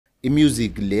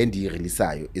music lendi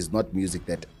releasayo is not music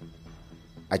that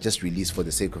I just release for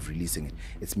the sake of releasing it.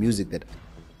 It's music that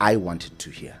I wanted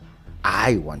to hear.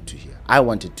 I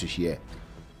wanted to hear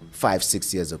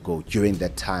 5-6 years ago, during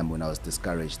that time when I was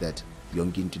discouraged that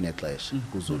yonke into neklash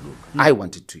kuzolunga. I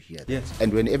wanted to hear that. Yes.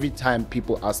 And when every time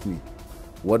people ask me,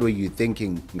 what were you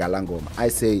thinking, Ngalangoma? I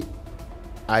say,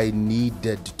 I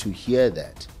needed to hear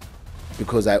that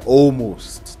because I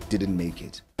almost didn't make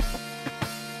it.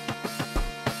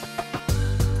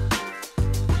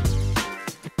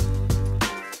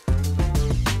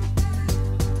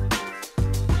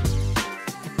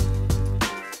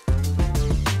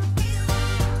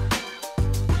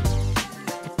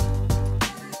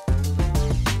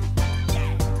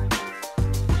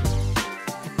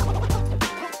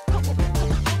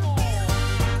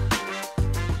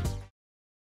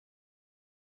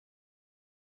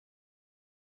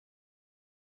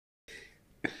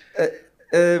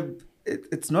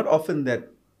 It's not often that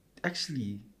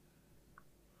actually.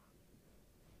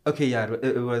 Okay, yeah,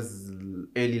 it was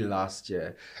early last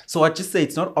year. So I'd just say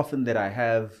it's not often that I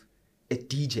have a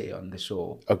DJ on the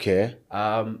show. Okay.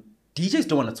 DJs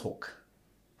don't want to talk.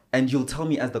 And you'll tell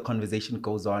me as the conversation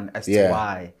goes on as to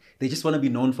why. They just want to be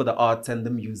known for the arts and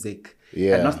the music.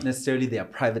 Yeah. And not necessarily their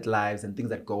private lives and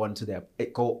things that go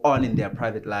on in their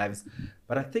private lives.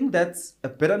 But I think that's a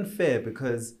bit unfair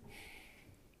because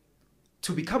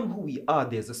to become who we are,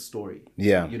 there's a story.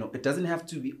 Yeah. You know, it doesn't have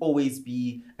to always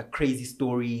be a crazy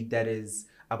story that is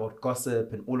about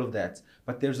gossip and all of that.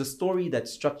 But there's a story that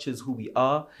structures who we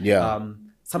are. Yeah.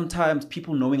 Sometimes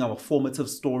people knowing our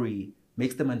formative story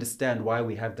makes them understand why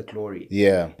we have the glory.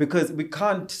 Yeah. Because we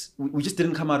just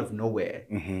didn't come out of nowhere.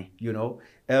 You know,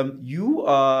 you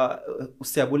are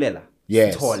Siabulela.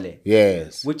 Yes. Tole,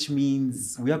 yes. which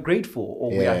means we are grateful or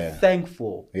we are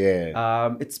thankful.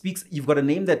 Yeah. It speaks, you've got a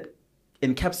name that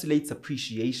encapsulates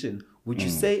appreciation. Would you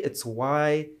say it's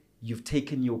why you've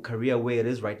taken your career where it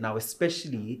is right now,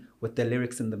 especially with the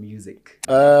lyrics and the music?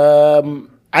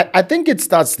 I think it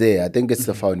starts there. I think it's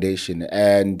the foundation.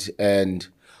 And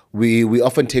we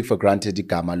often take for granted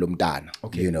igama lomntana,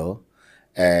 you know,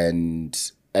 and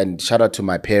shout out to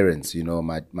my parents, you know,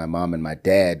 my mom and my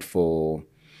dad for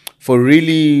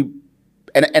really,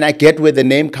 and I get where the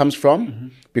name comes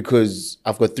from because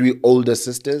I've got 3 older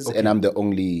sisters and I'm the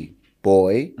only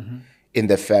boy in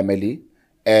the family.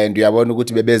 And you want to go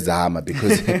to bezama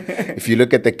because if you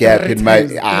look at the gap in my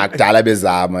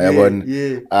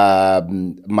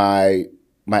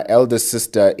my eldest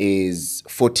sister is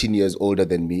 14 years older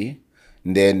than me.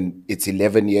 And then it's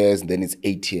 11 years, and then it's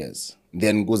 8 years.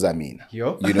 Then Guzamina,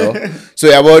 you know. So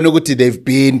they've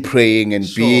been praying and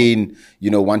been,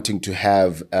 you know, wanting to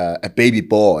have a baby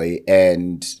boy,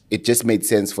 and it just made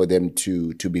sense for them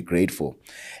to be grateful,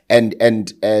 and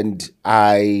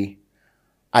I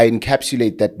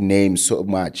encapsulate that name so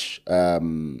much,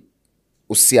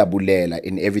 Usiabulela,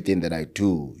 in everything that I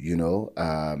do. You know,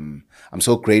 I'm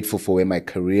so grateful for where my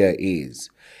career is.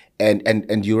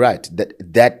 And you're right,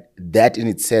 that in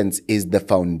its sense is the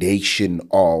foundation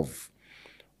of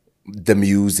the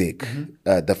music,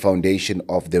 the foundation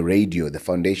of the radio, the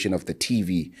foundation of the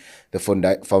TV, the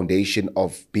foundation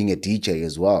of being a DJ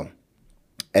as well.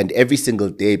 And every single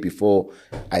day before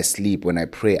I sleep, when I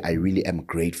pray, I really am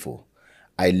grateful.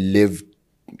 I live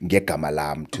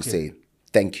ngekamalam to say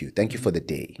thank you. Thank you for the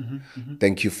day.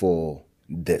 Thank you for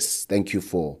this. Thank you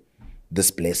for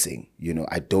this blessing. You know,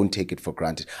 I don't take it for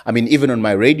granted. I mean, even on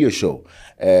my radio show,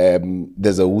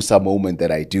 there's a Wusa moment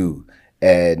that I do.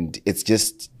 And it's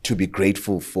just to be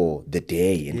grateful for the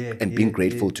day and being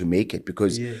grateful to make it,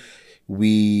 because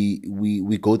we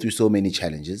go through so many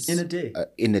challenges in a day.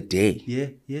 In a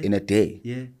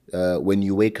day. When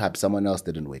you wake up, someone else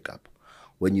didn't wake up.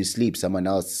 When you sleep, someone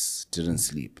else didn't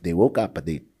sleep. They woke up, but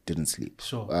they didn't sleep.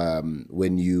 Sure.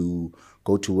 When you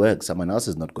go to work, someone else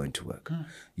is not going to work.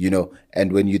 You know,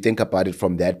 and when you think about it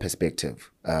from that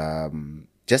perspective,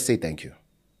 just say thank you.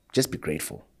 Just be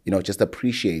grateful. You know, just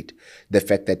appreciate the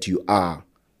fact that you are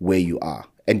where you are.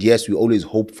 And yes, we're always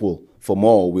hopeful for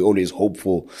more. We're always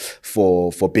hopeful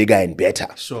for bigger and better.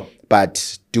 Sure.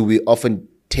 But do we often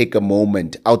take a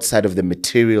moment outside of the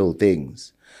material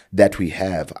things that we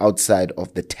have, outside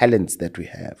of the talents that we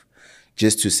have,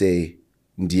 just to say,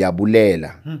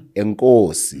 Ndiyabulela,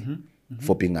 enkosi,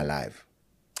 for being alive?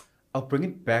 I'll bring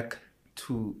it back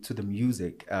to the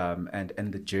music and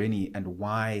the journey and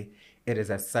why it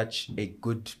is at such a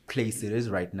good place it is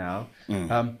right now.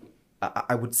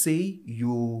 I would say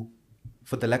you,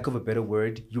 for the lack of a better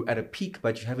word, you're at a peak,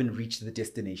 but you haven't reached the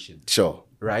destination. Sure.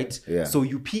 Right? Yeah. So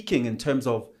you're peaking in terms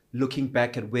of looking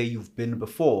back at where you've been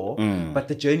before, but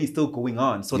the journey is still going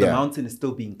on. So the mountain is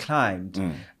still being climbed.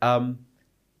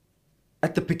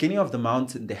 At the beginning of the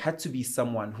mountain, there had to be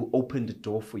someone who opened the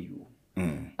door for you.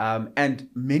 And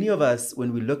many of us,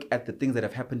 when we look at the things that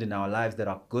have happened in our lives that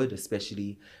are good,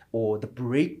 especially, or the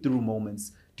breakthrough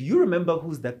moments, do you remember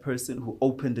who's that person who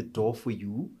opened the door for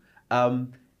you?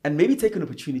 And maybe take an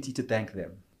opportunity to thank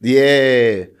them.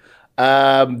 Yeah.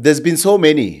 There's been so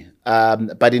many.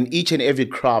 But in each and every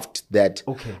craft that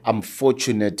I'm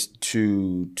fortunate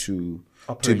to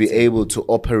be able to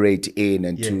operate in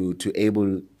and to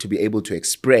be able to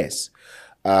express.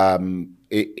 In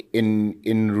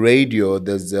radio,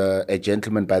 there's a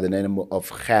gentleman by the name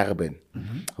of Gerben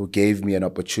who gave me an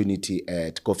opportunity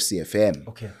at YFM.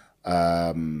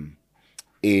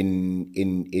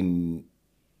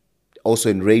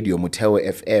 Also in radio, Mutewa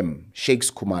FM,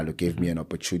 Shakes Kumalo gave me an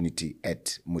opportunity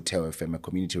at Mutewa FM, a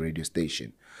community radio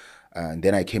station. And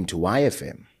then I came to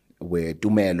YFM, where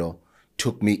Dumelo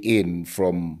took me in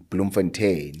from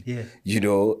Bloemfontein,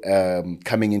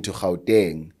 coming into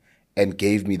Gauteng, and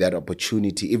gave me that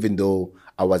opportunity, even though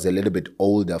I was a little bit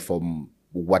older from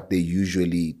what they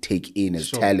usually take in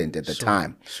as talent at the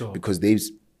time. Because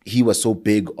he was so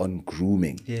big on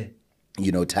grooming.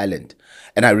 Talent.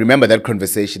 And I remember that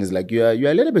conversation is like, you're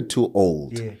a little bit too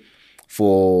old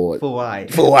for why?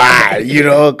 For why?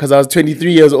 Because I was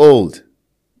 23 years old.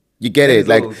 You get it?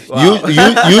 Like,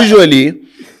 usually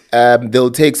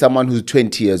they'll take someone who's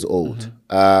 20 years old.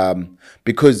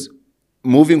 Because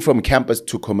moving from campus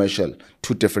to commercial,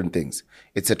 two different things.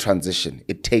 It's a transition.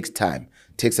 It takes time.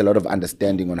 It takes a lot of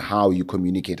understanding on how you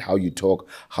communicate, how you talk,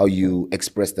 how you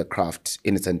express the craft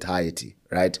in its entirety,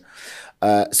 right?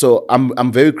 So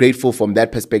I'm very grateful from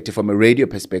that perspective, from a radio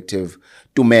perspective,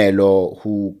 to Melo,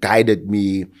 who guided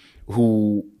me,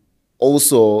 who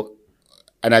also,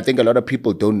 and I think a lot of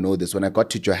people don't know this, when I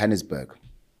got to Johannesburg,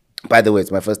 by the way, it's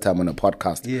my first time on a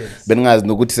podcast. Yes. Bengazi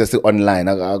nokuthi sesi online.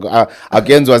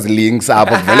 Akenzwa links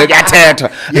apho.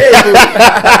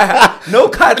 No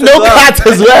cuts. No cuts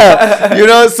as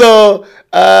well. So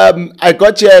I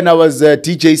got here and I was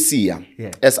DJ Sia,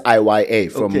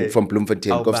 SIYA from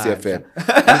Bloemfontein, YFM.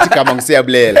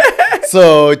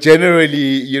 So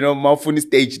generally, Mafuni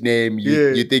stage name,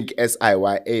 you think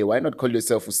SIYA. Why not call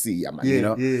yourself Sia,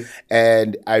 man?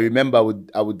 And I remember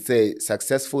I would say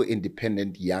successful,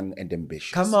 independent, young, and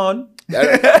ambitious. Come on.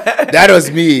 That was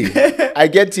me. I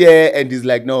get here and he's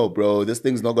like, no, bro, this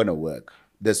thing's not gonna work.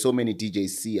 There's so many DJ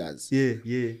Sias.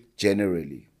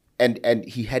 Generally. And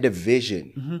he had a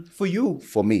vision for you,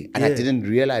 for me, and I didn't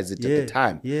realize it at the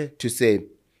time. To say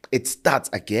it starts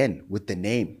again with the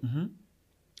name.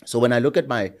 So when I look at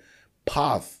my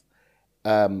path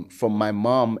from my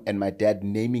mom and my dad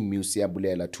naming me Usia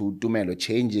Bulela to Dumelo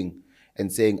changing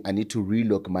and saying I need to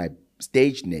relook my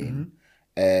stage name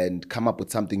and come up with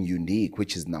something unique,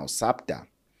 which is now SUPTA,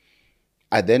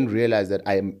 I then realized that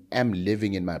I am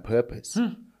living in my purpose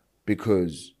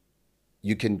because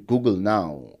you can Google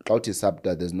now, Clouty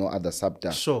SUPTA, there's no other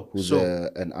SUPTA. Who's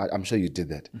I'm sure you did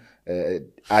that.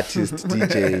 Artist,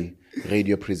 DJ,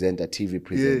 radio presenter, TV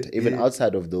presenter, even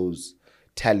outside of those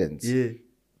talents.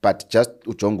 But just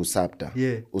Ujongu SUPTA,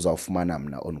 uzawufumana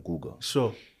mna on Google.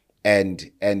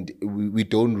 And we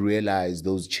don't realize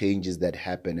those changes that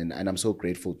happen. And I'm so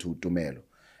grateful to Tumelo.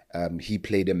 He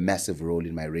played a massive role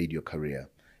in my radio career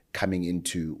coming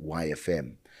into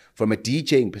YFM. From a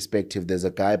DJing perspective, there's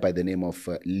a guy by the name of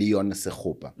Leon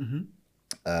Sekhupa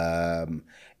and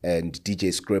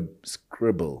DJ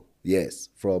Scribble,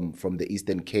 from the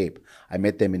Eastern Cape. I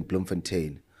met them in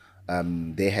Bloemfontein.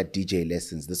 They had DJ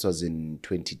lessons. This was in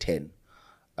 2010.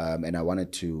 And I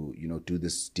wanted to, do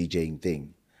this DJing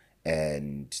thing.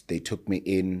 And they took me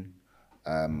in.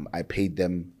 I paid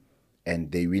them.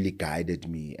 And they really guided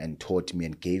me and taught me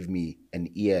and gave me an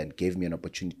ear and gave me an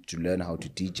opportunity to learn how to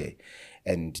DJ.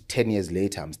 And 10 years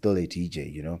later, I'm still a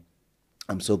DJ,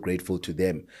 I'm so grateful to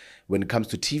them. When it comes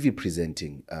to TV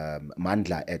presenting,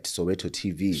 Mandla at Soweto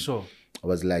TV, I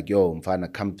was like, yo,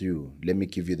 Mfana, come through. Let me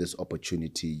give you this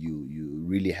opportunity. You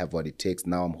really have what it takes.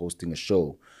 Now I'm hosting a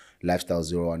show, Lifestyle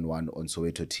 011 on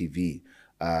Soweto TV.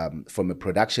 From a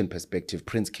production perspective,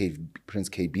 Prince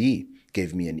KB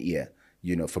gave me an ear.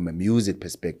 From a music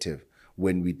perspective,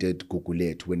 when we did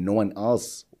Gugulet, when no one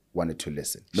else wanted to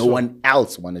listen. No one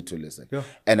else wanted to listen.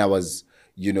 And I was,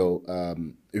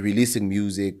 releasing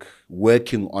music,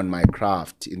 working on my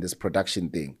craft in this production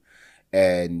thing.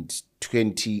 And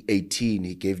 2018,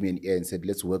 he gave me an ear and said,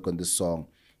 let's work on this song.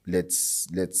 Let's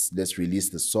release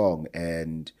the song.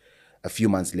 And a few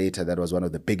months later, that was one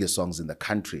of the biggest songs in the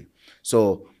country.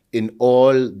 So in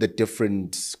all the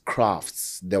different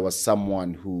crafts, there was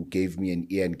someone who gave me an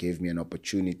ear and gave me an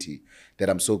opportunity that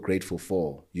I'm so grateful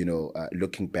for, you know,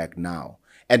 looking back now.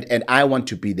 And I want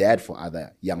to be that for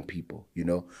other young people, you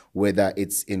know, whether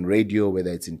it's in radio,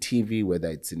 whether it's in TV, whether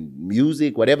it's in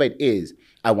music, whatever it is,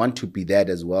 I want to be that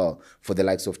as well for the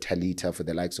likes of Talita, for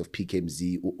the likes of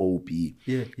PKMZ, OB,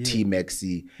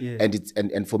 T-Maxi. Yeah.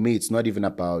 And for me, it's not even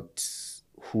about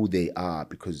who they are,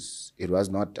 because it was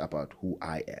not about who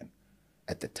I am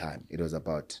at the time. It was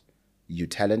about you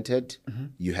talented,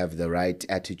 you have the right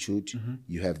attitude,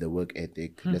 you have the work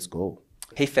ethic, let's go.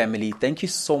 Hey family, thank you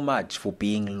so much for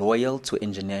being loyal to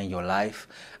engineering your life.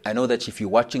 I know that if you're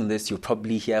watching this, you're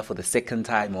probably here for the second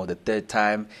time or the third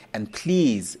time. And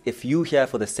please, if you're here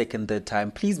for the second, third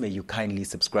time, please may you kindly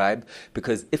subscribe,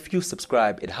 because if you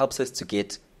subscribe, it helps us to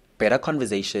get better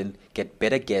conversation, get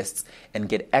better guests, and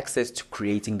get access to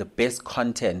creating the best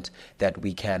content that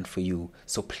we can for you.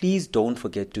 So please don't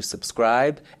forget to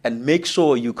subscribe and make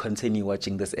sure you continue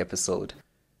watching this episode.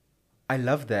 I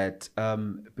love that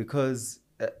because,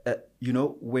 you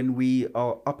know, when we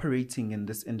are operating in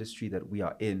this industry that we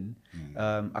are in,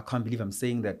 I can't believe I'm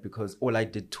saying that, because all I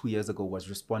did 2 years ago was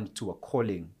respond to a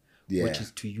calling, which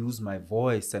is to use my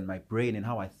voice and my brain and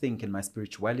how I think and my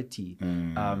spirituality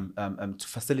to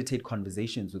facilitate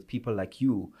conversations with people like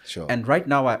you. Sure. And right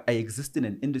now I exist in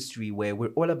an industry where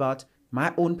we're all about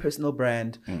my own personal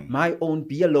brand, my own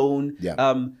be alone. Yeah.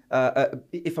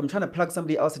 If I'm trying to plug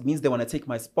somebody else, it means they want to take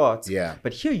my spot. Yeah.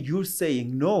 But here you're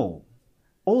saying, no,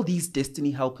 all these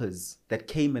destiny helpers that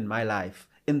came in my life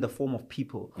in the form of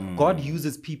people, God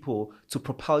uses people to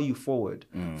propel you forward,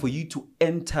 for you to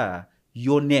enter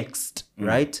your next,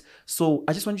 right? So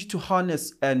I just want you to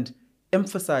harness and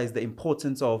emphasize the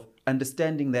importance of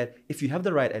understanding that if you have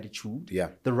the right attitude,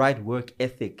 the right work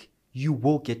ethic, you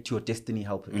will get your destiny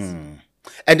helpers.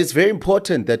 And it's very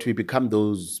important that we become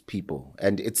those people.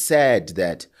 And it's sad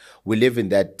that we live in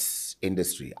that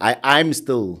industry. I'm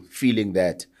still feeling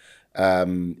that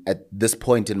at this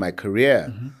point in my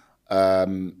career,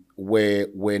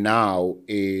 where now,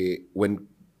 when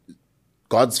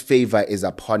God's favor is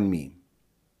upon me,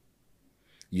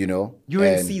 you know. You're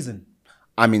in season.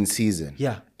 I'm in season.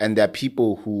 Yeah. And there are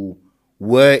people who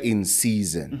were in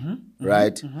season,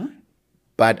 right?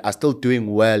 But are still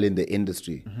doing well in the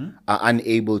industry, are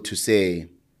unable to say,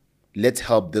 let's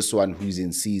help this one who's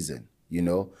in season, you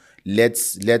know,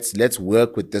 let's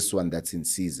work with this one that's in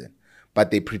season. But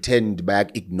they pretend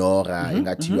back, ignore,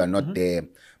 you are not there.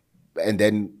 And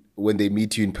then when they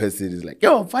meet you in person, it's like,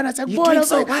 yo, Fana, you're doing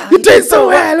so well. You're doing so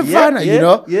well, Fana, you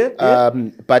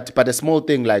know? But a small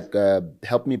thing like,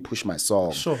 help me push my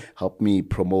song, help me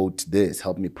promote this,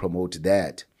 help me promote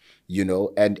that, you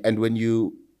know? And when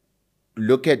you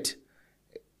look at,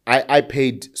 I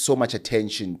paid so much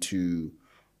attention to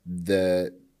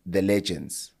the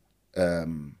legends,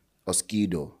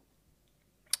 Oskido,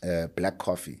 Black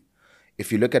Coffee.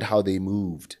 If you look at how they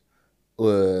moved,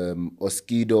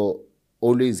 Oskido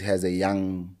always has a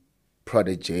young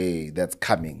protege that's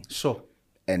coming.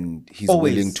 And he's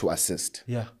willing to assist.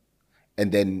 Yeah.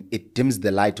 And then it dims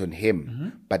the light on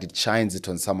him, but it shines it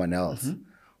on someone else.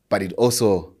 But it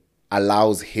also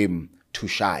allows him to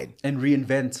shine and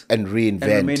reinvent and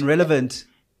remain relevant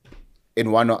in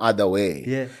one or other way.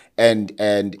 Yeah. And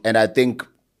I think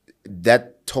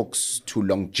that talks to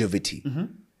longevity.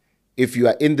 If you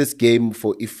are in this game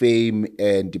for fame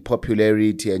and the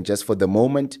popularity and just for the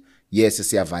moment, yes,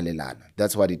 siyavalelana.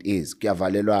 That's what it is.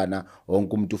 Kuyavalelwana, wonke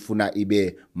umuntu ufuna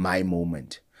ibe my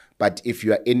moment. But if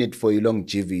you are in it for a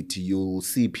longevity, you'll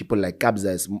see people like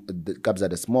Kabza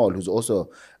the Small, who's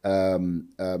also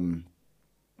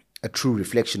a true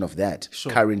reflection of that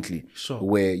currently,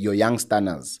 where your young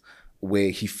stunners, where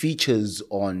he features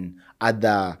on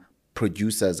other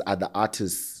producers, other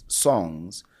artists'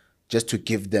 songs, just to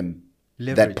give them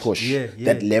that push,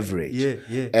 that leverage.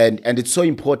 And it's so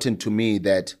important to me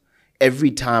that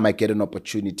every time I get an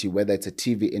opportunity, whether it's a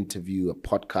TV interview, a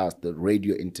podcast, a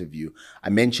radio interview, I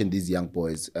mention these young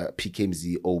boys,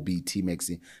 PKMZ, OB,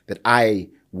 T-Maxi, that I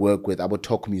work with, our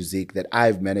talk music, that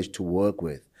I've managed to work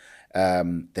with,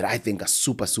 that I think are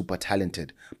super, super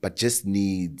talented, but just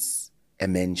needs a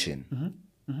mention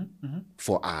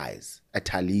for eyes, a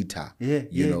Talita,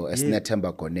 you know, a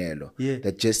Snetemba Gonelo,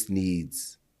 that just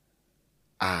needs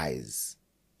eyes,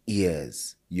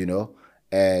 ears, you know,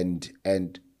 and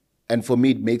for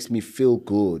me, it makes me feel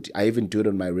good. I even do it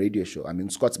on my radio show. I mean,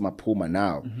 Scott's Mapuma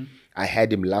now. I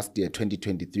had him last year,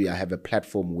 2023. I have a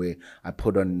platform where I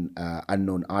put on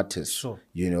unknown artists,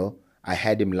 you know. I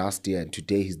had him last year, and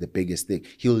today he's the biggest thing.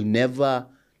 He'll never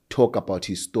talk about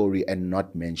his story and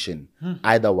not mention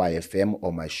either YFM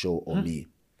or my show or me.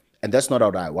 And that's not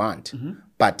what I want.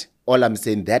 But all I'm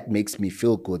saying, that makes me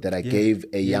feel good that I gave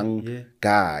a young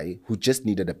guy who just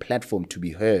needed a platform to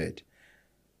be heard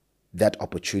that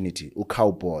opportunity.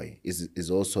 Cowboy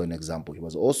is also an example. He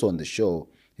was also on the show.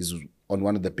 He's on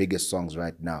one of the biggest songs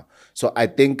right now. So I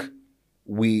think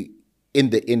we, in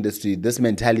the industry, this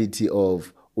mentality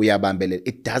of uyabambele,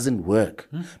 it doesn't work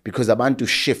because abantu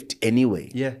shift anyway.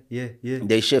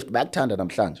 They shift back tanda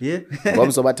namhlanje.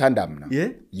 Ngomso bathanda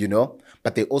mna. You know,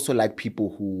 but they also like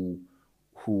people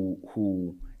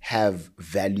who have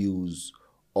values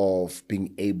of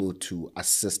being able to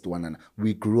assist one another.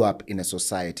 We grew up in a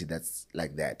society that's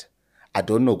like that. I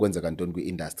don't know when the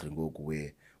industry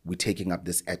where we're taking up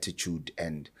this attitude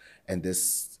and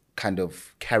this kind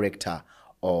of character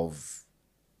of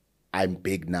I'm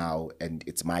big now and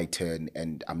it's my turn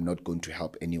and I'm not going to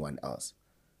help anyone else.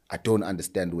 I don't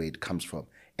understand where it comes from,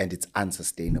 and it's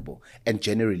unsustainable. And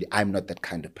generally, I'm not that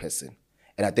kind of person.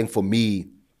 And I think for me,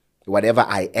 whatever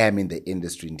I am in the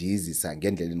industry,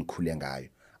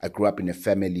 I grew up in a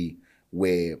family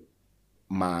where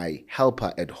my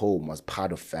helper at home was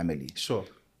part of family. Sure.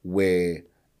 Where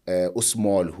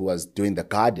Usmall, who was doing the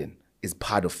garden, is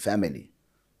part of family.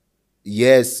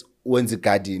 Yes, when the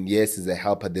garden, yes, is a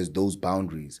helper, there's those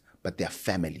boundaries, but they're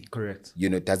family. Correct. You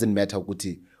know, it doesn't matter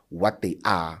what they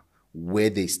are, where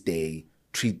they stay,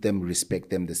 treat them,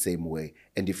 respect them the same way.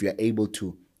 And if you're able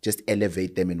to just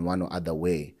elevate them in one or other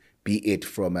way, be it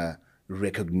from a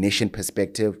recognition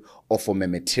perspective or from a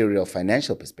material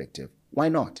financial perspective, why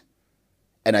not?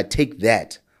 And I take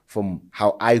that from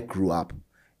how I grew up,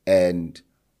 and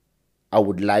I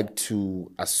would like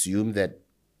to assume that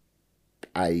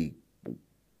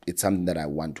it's something that I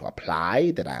want to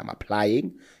apply, that I am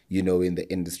applying, you know, in the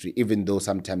industry, even though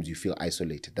sometimes you feel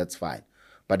isolated, that's fine.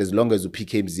 But as long as you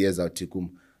PK mzieza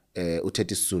utikum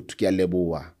uteti suit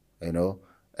you know,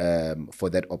 for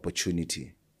that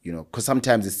opportunity, you know, because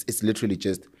sometimes it's literally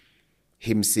just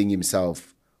him seeing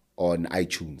himself on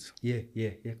iTunes. Yeah.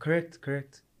 Correct.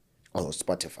 Or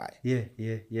Spotify.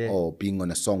 Yeah. Or being on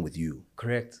a song with you.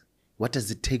 Correct. What does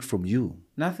it take from you?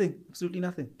 Nothing. Absolutely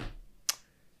nothing.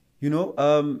 You know,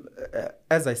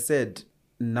 as I said,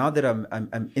 now that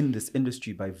I'm in this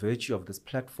industry by virtue of this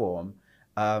platform,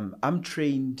 I'm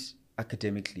trained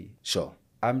academically. Sure.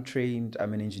 I'm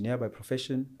an engineer by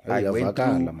profession. Hey,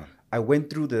 I went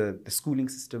through the schooling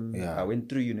system. Yeah. I went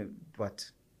through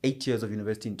 8 years of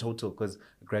university in total, because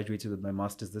I graduated with my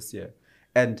master's this year.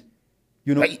 And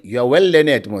you know, you are well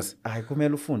learned, Mos. I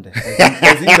kumele ufunde.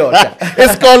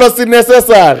 Isikolo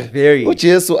sinecessary. Very.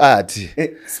 uJesu athi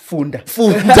Funda.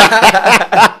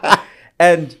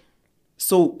 And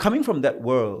so coming from that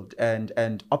world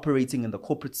and operating in the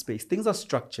corporate space, things are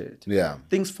structured. Yeah.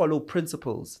 Things follow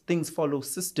principles. Things follow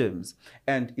systems.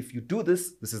 And if you do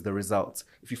this, this is the results.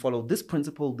 If you follow this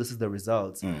principle, this is the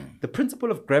results. The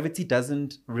principle of gravity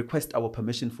doesn't request our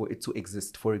permission for it to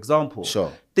exist. For example,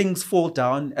 Sure. things fall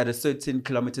down at a certain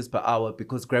kilometers per hour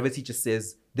because gravity just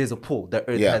says there's a pull. The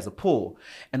earth has a pull.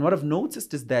 And what I've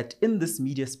noticed is that in this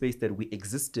media space that we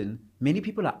exist in, many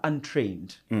people are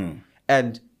untrained.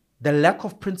 And the lack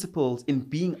of principles in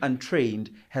being untrained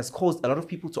has caused a lot of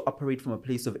people to operate from a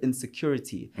place of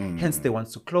insecurity. Hence, they want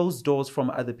to close doors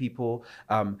from other people.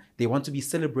 They want to be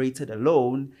celebrated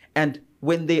alone. And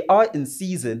when they are in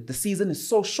season, the season is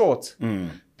so short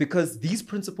because these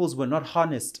principles were not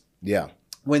harnessed. Yeah.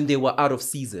 When they were out of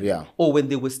season, Yeah. or when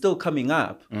they were still coming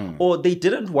up, or they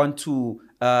didn't want to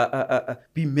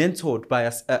be mentored by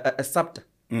a SUPTA,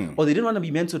 or they didn't want to be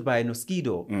mentored by a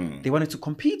Mosquito. They wanted to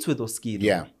compete with Mosquito.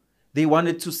 Yeah. They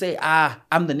wanted to say,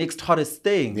 I'm the next hottest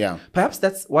thing. Yeah. Perhaps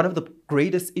that's one of the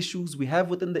greatest issues we have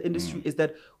within the industry is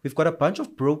that we've got a bunch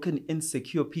of broken,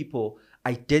 insecure people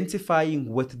identifying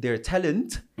with their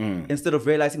talent instead of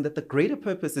realizing that the greater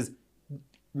purpose is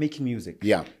making music.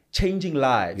 Yeah. Changing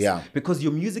lives. Yeah. Because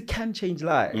your music can change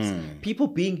lives. People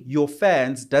being your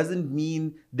fans doesn't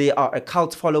mean they are a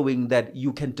cult following that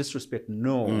you can disrespect.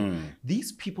 No.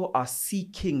 These people are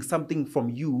seeking something from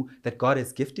you that God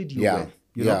has gifted you with.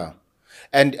 You know?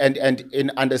 And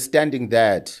in understanding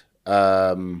that,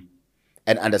 and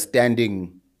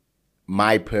understanding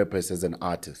my purpose as an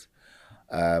artist,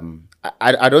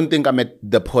 I don't think I'm at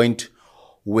the point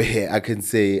where I can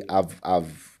say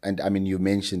and I mean, you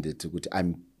mentioned it,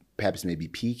 I'm perhaps maybe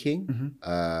peaking.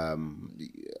 I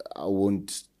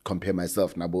won't compare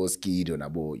myself nabo skid or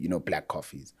nabo, black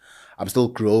coffees. I'm still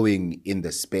growing in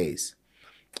the space.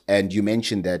 And you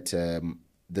mentioned that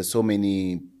there's so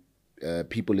many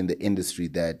people in the industry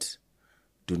that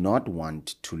do not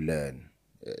want to learn.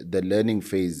 The learning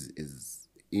phase is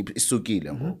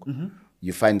isukile.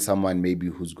 You find someone maybe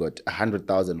who's got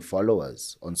 100,000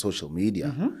 followers on social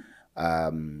media,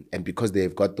 And because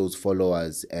they've got those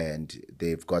followers and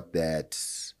they've got that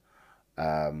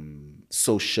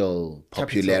social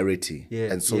popularity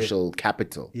and social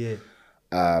capital,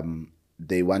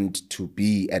 they want to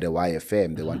be at a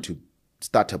YFM. They want to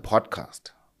start a podcast,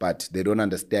 but they don't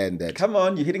understand that. Come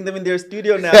on, you're hitting them in their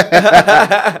studio now.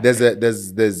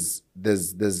 there's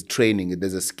training.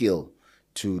 There's a skill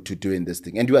to doing this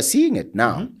thing, and you are seeing it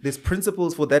now. There's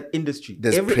principles for that industry.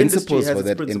 There's Every principles industry has for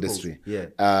that principles. industry. Yeah.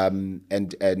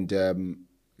 And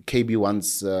KB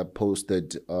once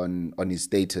posted on his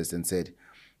status and said,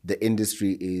 the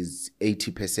industry is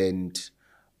 80%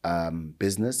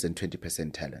 business and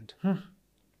 20% talent.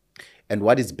 And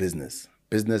what is business?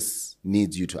 Business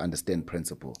needs you to understand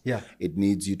principle. Yeah. It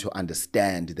needs you to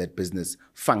understand that business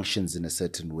functions in a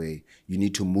certain way. You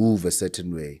need to move a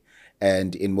certain way.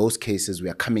 And in most cases, we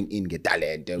are coming in get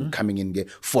talent, we're coming in get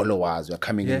followers, we're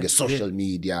coming in get social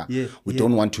media. We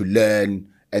don't want to learn,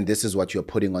 and this is what you're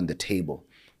putting on the table.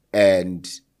 And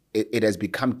it has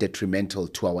become detrimental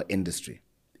to our industry.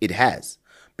 It has,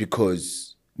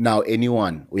 because now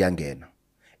anyone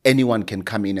can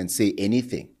come in and say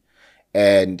anything.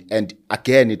 And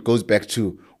again, it goes back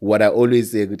to what I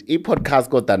always say,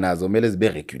 podcast kota nazo mele be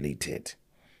regulated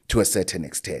to a certain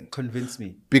extent. Convince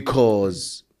me.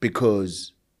 Because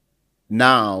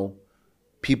now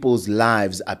people's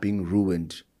lives are being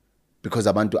ruined because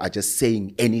abantu are just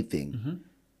saying anything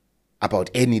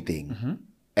about anything,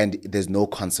 and there's no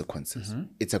consequences.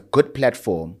 It's a good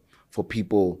platform for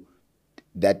people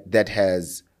that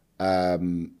has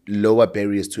lower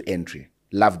barriers to entry.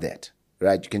 Love that,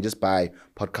 right? You can just buy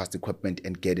podcast equipment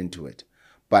and get into it.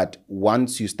 But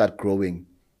once you start growing,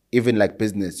 even like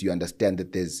business, you understand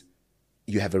that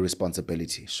you have a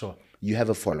responsibility. Sure. You have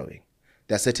a following.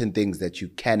 There are certain things that you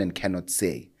can and cannot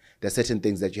say. There are certain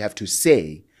things that you have to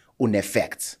say on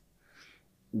effect.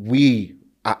 We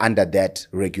are under that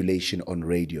regulation on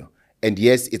radio. And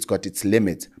yes, it's got its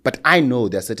limits. But I know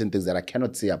there are certain things that I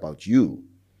cannot say about you.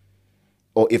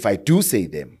 Or if I do say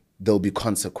them, there'll be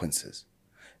consequences.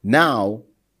 Now,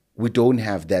 we don't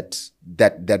have that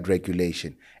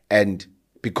regulation. And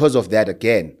because of that,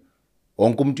 again,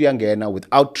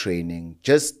 without training,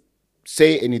 just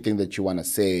say anything that you want to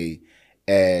say,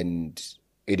 and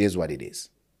it is what it is,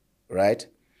 right?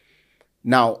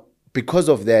 Now, because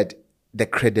of that, the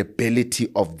credibility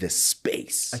of the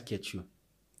space. I get you.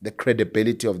 The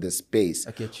credibility of the space.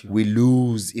 I get you. We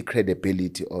lose the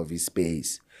credibility of the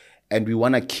space. And we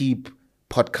want to keep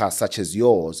podcasts such as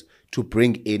yours to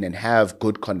bring in and have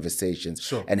good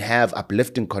conversations, and have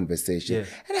uplifting conversations,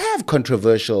 and have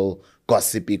controversial,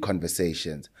 gossipy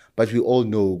conversations. But we all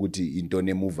know ukuthi into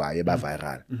nemuva eba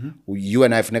viral. You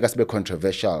and I have never been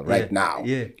controversial right now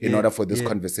in order for this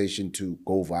conversation to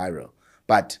go viral.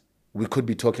 But we could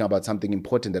be talking about something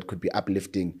important that could be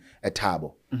uplifting a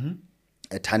Thabo,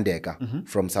 a Thandeka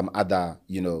from some other,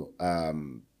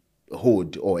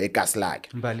 hood or a Kaslag.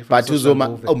 But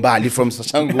Mbali from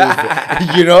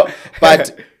Soshanguve,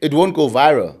 but it won't go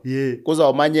viral. Because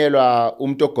umanyelwa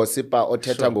umto gossipa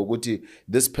othetha ngokuthi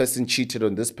this person cheated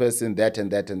on this person, that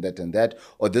and that and that and that,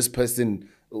 or this person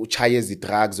uchayes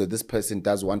drugs, or this person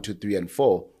does 1, 2, 3, and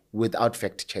 4 without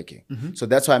fact checking. So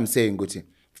that's why I'm saying, Guti,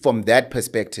 from that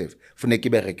perspective, funeke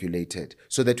be regulated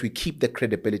so that we keep the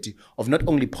credibility of not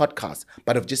only podcasts,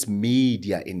 but of just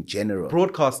media in general.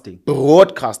 Broadcasting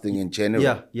in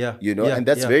general. And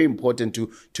that's very important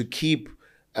to keep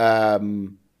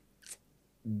the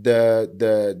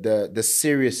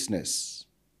seriousness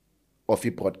of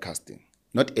broadcasting.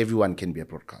 Not everyone can be a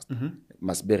broadcaster. It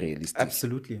must be realistic.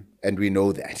 Absolutely. And we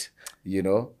know that,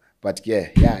 But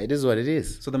it is what it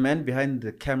is. So the man behind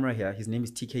the camera here, his name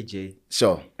is TKJ.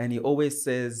 Sure. And he always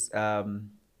says, I'm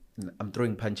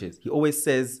throwing punches. He always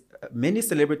says, many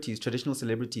celebrities, traditional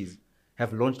celebrities,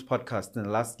 have launched podcasts in the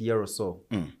last year or so.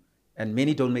 And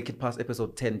many don't make it past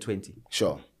episode 10, 20.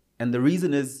 Sure. And the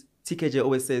reason is, TKJ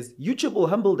always says, YouTube will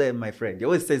humble them, my friend. He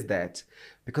always says that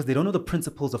because they don't know the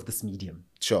principles of this medium.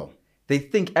 Sure. They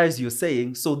think, as you're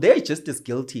saying, so they're just as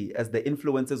guilty as the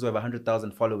influencers who have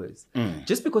 100,000 followers.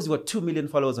 Just because you got 2 million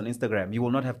followers on Instagram, you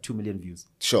will not have 2 million views.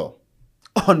 Sure.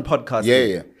 On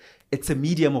podcasting. Yeah. It's a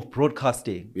medium of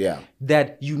broadcasting. Yeah.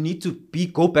 That you need to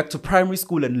go back to primary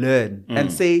school and learn and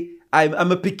say,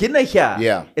 I'm a beginner here.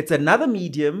 Yeah. It's another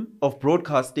medium of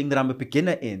broadcasting that I'm a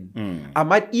beginner in. I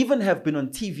might even have been on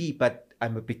TV, but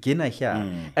I'm a beginner here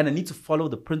and I need to follow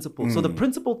the principles. So the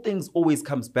principle things always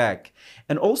comes back.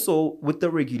 And also with the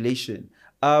regulation,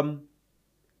 YouTube,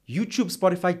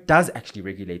 Spotify does actually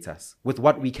regulate us with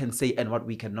what we can say and what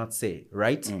we cannot say,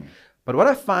 right? But what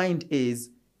I find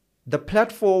is the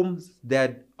platforms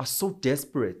that are so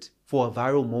desperate for a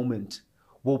viral moment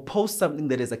will post something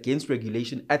that is against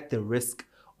regulation at the risk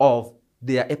of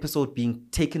their episode being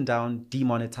taken down,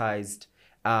 demonetized,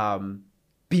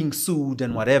 being sued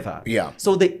and whatever. Yeah.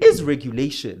 So there is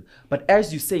regulation. But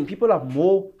as you're saying, people are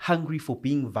more hungry for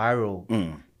being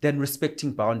viral than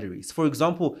respecting boundaries. For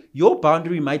example, your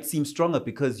boundary might seem stronger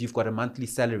because you've got a monthly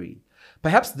salary.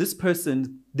 Perhaps this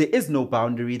person, there is no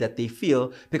boundary that they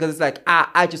feel because it's like,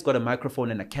 I just got a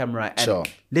microphone and a camera and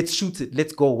let's shoot it,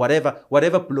 let's go,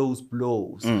 whatever blows.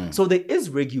 So there is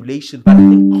regulation, but I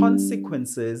think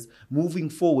consequences moving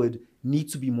forward need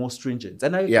to be more stringent.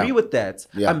 And I agree with that.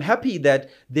 Yeah. I'm happy that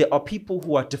there are people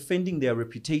who are defending their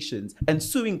reputations and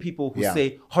suing people who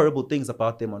say horrible things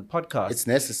about them on podcasts. It's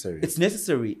necessary. It's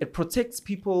necessary. It protects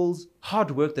people's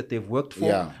hard work that they've worked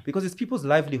for because it's people's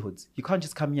livelihoods. You can't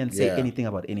just come here and say anything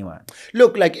about anyone.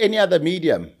 Look, like any other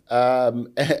medium,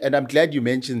 and I'm glad you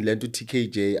mentioned Lento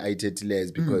TKJ,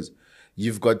 Les, because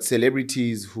you've got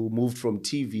celebrities who moved from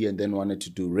TV and then wanted to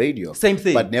do radio. Same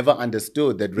thing. But never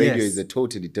understood that radio is a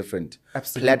totally different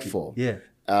platform. Yeah.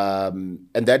 And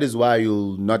that is why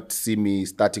you'll not see me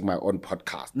starting my own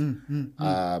podcast.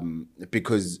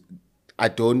 Because I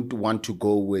don't want to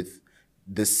go with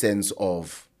the sense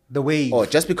of the way. Oh,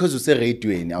 just because you say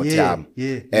radio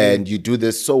and you do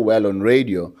this so well on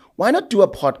radio, why not do a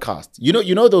podcast?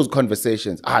 You know those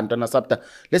conversations. Antona SUPTA,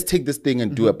 let's take this thing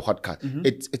and do a podcast.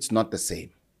 It's not the same,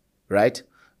 right?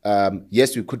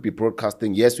 Yes, we could be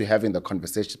broadcasting. Yes, we're having the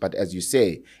conversations, but as you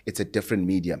say, it's a different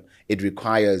medium. It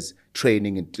requires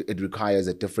training. It requires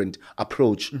a different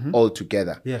approach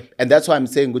altogether. Yeah. And that's why I'm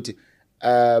saying,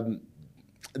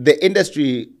 the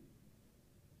industry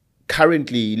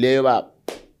currently,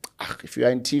 if you are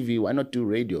in TV, why not do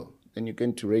radio? Then you get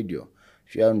into radio.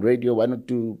 If you are on radio, why not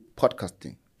do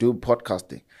podcasting? Do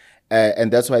podcasting.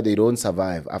 And that's why they don't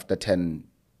survive after 10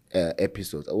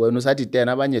 episodes. When you started 10,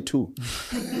 abanye 2.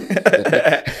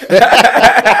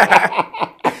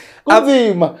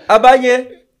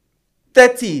 Abanye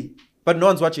 30, but no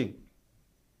one's watching.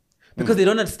 Because they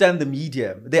don't understand the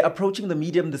medium. They're approaching the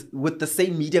medium with the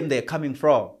same medium they're coming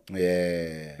from.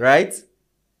 Yeah. Right?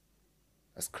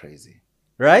 That's crazy.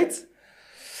 Right?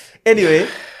 Anyway,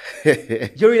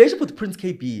 your relationship with Prince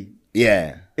KB.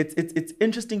 Yeah. It's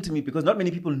interesting to me because not many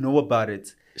people know about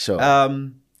it. Sure.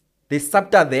 There's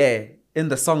SUPTA there in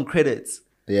the song credits.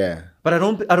 Yeah. But I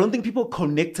don't think people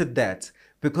connected that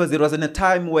because it was in a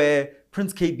time where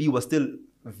Prince KB was still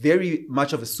very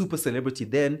much of a super celebrity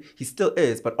then. He still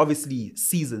is, but obviously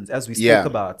seasons, as we spoke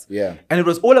about. Yeah. And it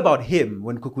was all about him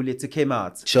when Kukulete came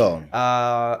out. Sure.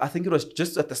 I think it was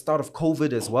just at the start of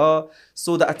COVID as well.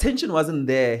 So the attention wasn't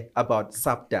there about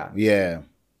SUPTA. Yeah.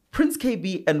 Prince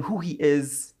KB and who he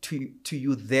is to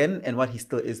you then and what he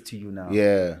still is to you now.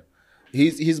 Yeah.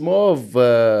 He's more of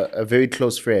a very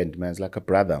close friend, man. It's like a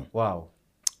brother. Wow.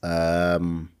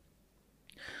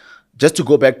 Just to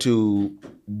go back to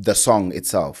the song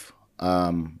itself,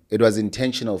 it was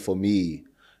intentional for me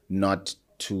not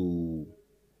to,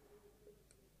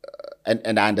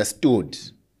 and I understood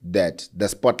that the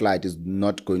spotlight is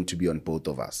not going to be on both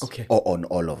of us or on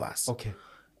all of us. Okay.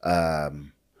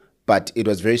 But it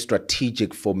was very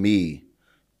strategic for me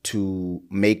to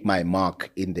make my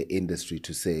mark in the industry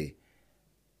to say,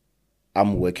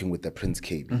 I'm working with the Prince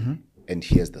KB. And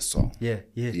here's the song. Yeah.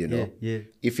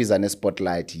 If he's on a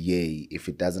spotlight, yay. If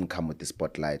it doesn't come with the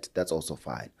spotlight, that's also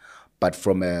fine. But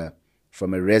from a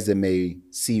resume,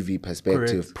 CV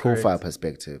perspective, profile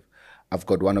perspective, I've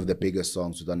got one of the biggest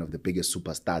songs with one of the biggest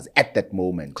superstars at that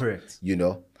moment. Correct.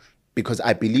 Because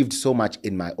I believed so much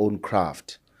in my own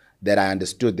craft that I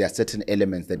understood there are certain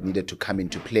elements that needed to come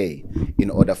into play in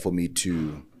order for me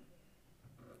to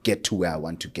get to where I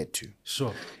want to get to.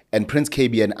 Sure. And Prince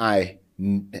KB and I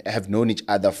have known each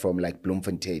other from like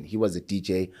Bloemfontein. He was a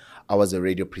DJ, I was a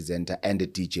radio presenter and a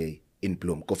DJ in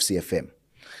Bloem, Koffs FM.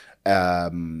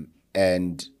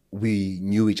 And we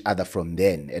knew each other from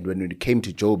then. And when we came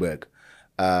to Joburg,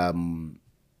 and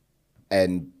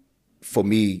for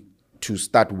me to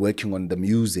start working on the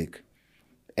music,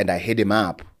 and I hit him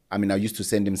up. I mean, I used to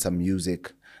send him some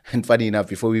music. And funny enough,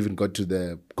 before we even got to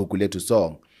the Kokuletu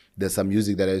song, there's some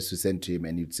music that I used to send to him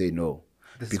and he'd say no.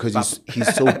 Because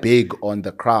he's so big on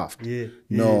the craft.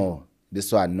 No,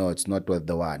 this one, no, it's not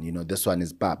the one. This one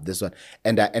is bap, this one.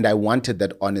 And I wanted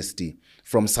that honesty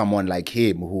from someone like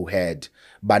him who had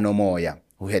Banomoya,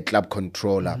 who had Club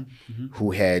Controller,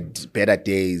 who had Better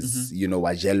Days,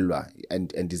 Wajelwa,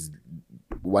 and is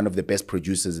one of the best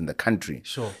producers in the country.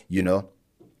 Sure.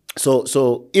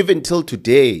 So even till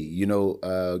today,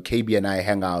 KB and I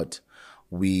hang out.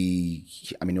 It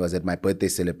was at my birthday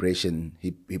celebration.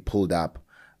 He pulled up.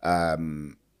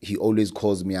 he always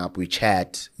calls me up, we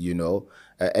chat,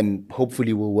 and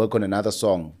hopefully we'll work on another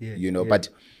song, but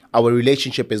our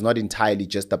relationship is not entirely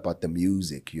just about the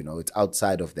music, it's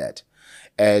outside of that.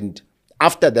 And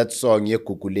after that song, Ye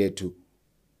Kukuletu,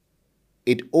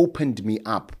 it opened me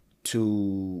up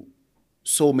to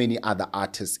so many other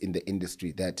artists in the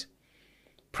industry that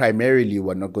primarily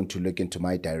were not going to look into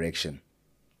my direction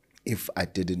if I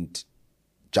didn't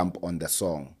jump on the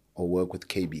song or work with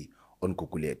KB on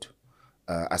Kukuletu.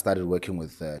 I started working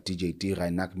with DJ D,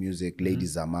 Rainak Music, Lady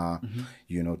Zama,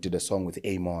 did a song with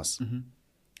Amos.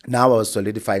 Now I was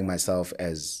solidifying myself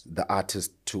as the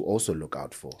artist to also look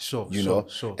out for. Sure.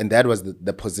 And that was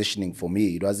the positioning for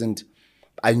me. It wasn't,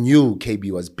 I knew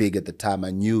KB was big at the time.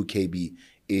 I knew KB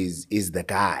is the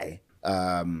guy.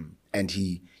 And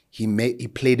he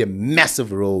played a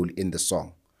massive role in the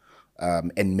song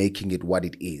and making it what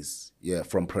it is. Yeah,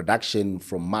 from production,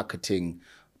 from marketing,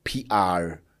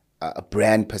 PR, a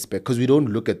brand perspective, because we don't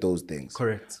look at those things.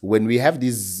 Correct. When we have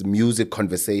these music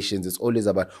conversations, it's always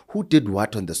about who did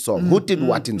what on the song, who did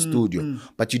what in studio,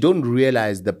 but you don't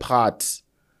realize the part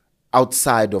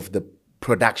outside of the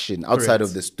production, outside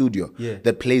of the studio,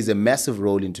 that plays a massive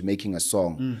role into making a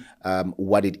song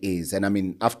what it is. And I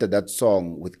mean, after that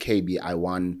song with KB, I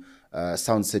won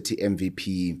Sound City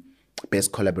MVP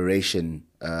Best Collaboration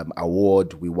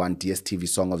Award. We won DSTV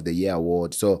Song of the Year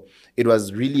Award. So it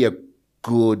was really a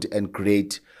good and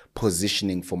great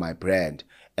positioning for my brand.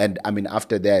 And I mean,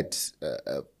 after that,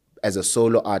 as a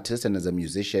solo artist and as a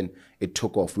musician, it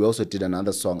took off. We also did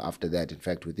another song after that, in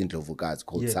fact, with Indlovukazi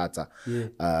called Sata,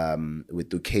 with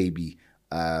KB.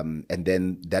 And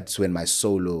then that's when my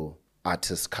solo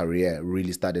artist career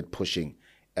really started pushing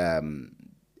and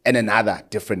another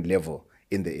different level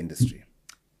in the industry.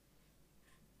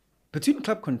 Between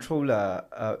Club Controller,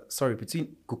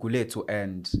 between Kukuletu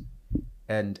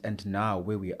and now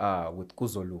where we are with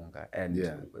Kuzolunga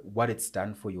and what it's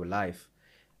done for your life,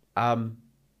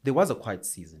 there was a quiet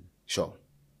season. Sure.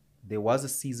 There was a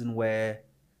season where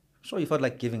I'm sure you felt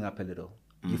like giving up a little.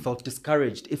 You felt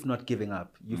discouraged, if not giving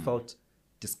up. You felt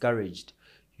discouraged.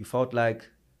 You felt like,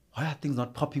 why are things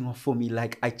not popping off for me?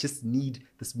 Like, I just need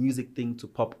this music thing to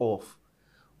pop off.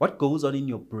 What goes on in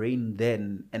your brain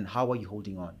then, and how are you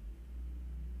holding on?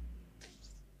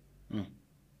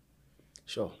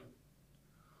 Sure.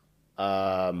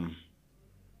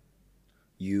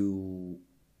 You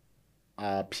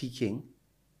are peaking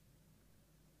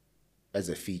as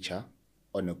a feature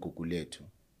on a Kukuletu.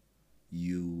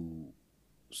 You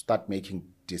start making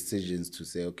decisions to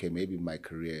say, okay, maybe my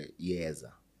career years.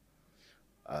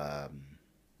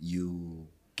 You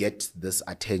get this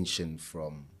attention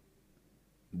from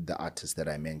the artists that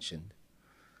I mentioned.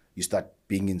 You start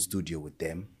being in studio with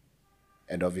them.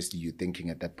 And obviously you're thinking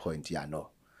at that point, I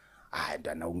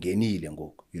don't know,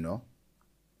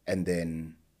 and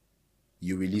then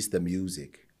you release the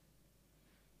music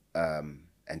and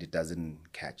it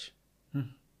doesn't catch.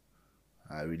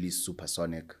 I released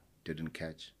Supersonic, didn't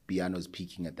catch. Piano's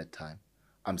peaking at that time.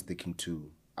 I'm sticking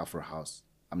to Afro House.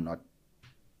 I'm not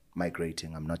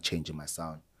migrating. I'm not changing my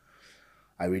sound.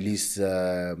 I released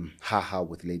Haha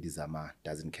with Lady Zama,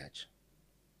 doesn't catch.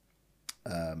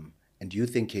 And you're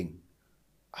thinking,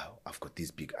 oh, I've got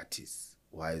these big artists.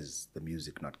 Why is the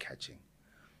music not catching?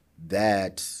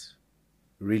 That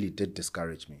really did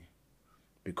discourage me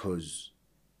because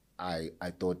I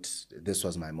thought this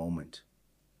was my moment.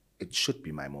 It should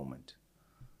be my moment.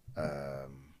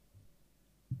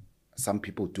 Some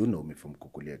people do know me from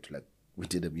Kukuletu. Like, we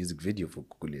did a music video for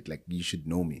Kukuletu. Like, you should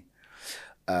know me.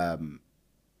 I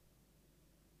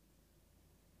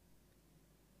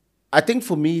think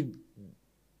for me,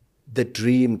 the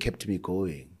dream kept me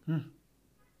going.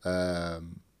 The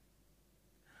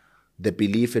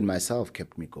belief in myself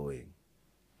kept me going.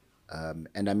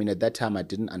 And I mean, at that time, I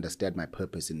didn't understand my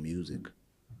purpose in music.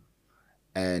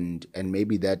 And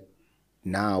maybe that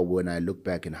now, when I look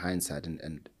back in hindsight,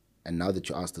 and now that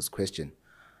you asked this question,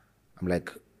 I'm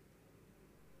like,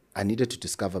 I needed to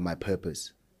discover my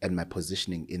purpose and my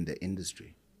positioning in the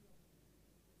industry.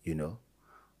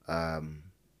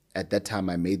 At that time,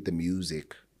 I made the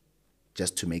music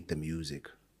just to make the music.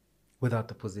 Without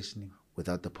the positioning.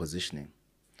 Without the positioning.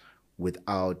 And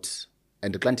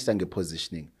the Klantitange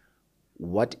positioning,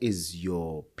 what is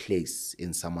your place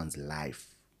in someone's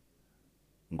life?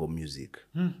 Go music.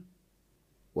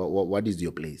 What is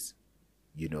your place?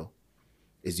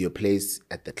 Is your place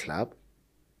at the club?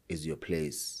 Is your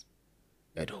place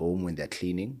at home when they're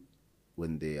cleaning,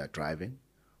 when they are driving,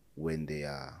 when they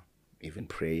are even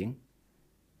praying,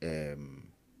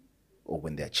 or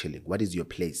when they're chilling? What is your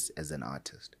place as an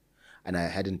artist? And I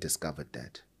hadn't discovered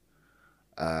that.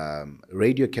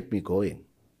 Radio kept me going.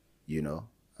 you know.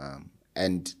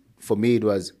 And for me, it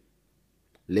was,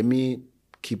 let me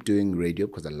keep doing radio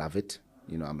because I love it.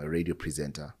 You know, I'm a radio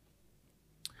presenter.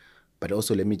 But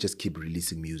also, let me just keep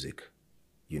releasing music,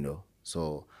 you know.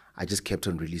 So I just kept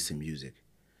on releasing music,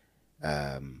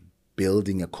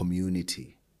 building a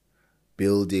community,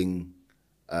 building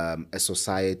a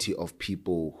society of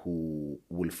people who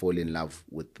will fall in love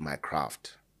with my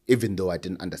craft, even though I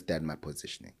didn't understand my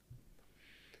positioning.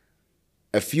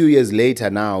 A few years later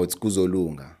now, it's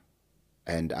Kuzolunga,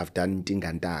 and I've done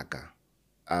Tingantaka,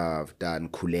 I've done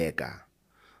Kulega,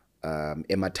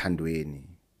 Emathandweni,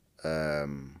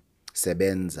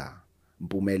 Sebenza,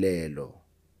 Mpumelelo.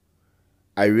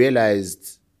 I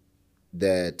realized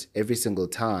that every single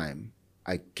time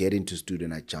I get into studio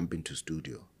and I jump into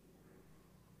studio,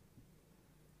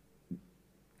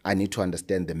 I need to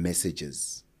understand the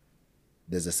messages.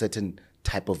 There's a certain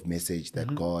type of message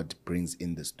that God brings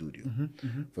in the studio.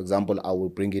 For example, I will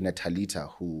bring in a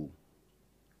Talita who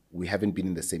we haven't been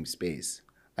in the same space.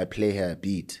 I play her a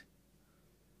beat.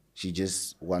 She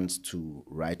just wants to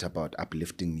write about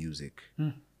uplifting music,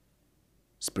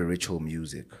 spiritual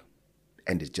music,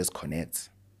 and it just connects.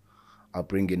 I'll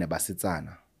bring in a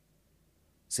Basitsana,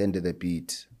 send her the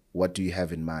beat. What do you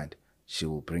have in mind? She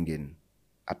will bring in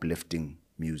uplifting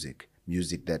music,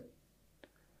 music that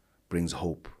brings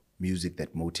hope, music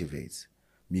that motivates,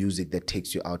 music that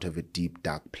takes you out of a deep,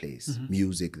 dark place,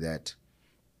 music that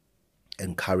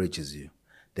encourages you.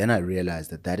 Then I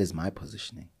realized that that is my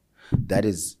positioning. That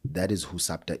is who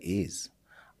SUPTA is.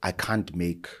 I can't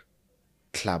make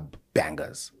club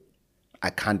bangers. I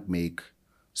can't make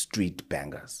street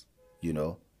bangers, you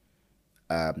know.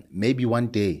 Maybe one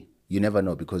day, you never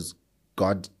know, because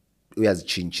God has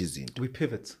changes into. We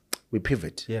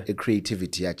pivot. Yeah. A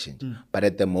creativity has changed. But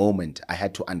at the moment, I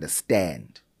had to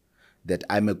understand that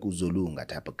I'm a Kuzolunga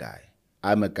type of guy.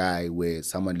 I'm a guy where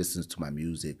someone listens to my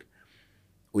music.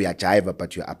 We are jiva,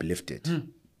 but you're uplifted.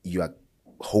 You are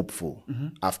hopeful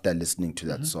after listening to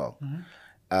that song.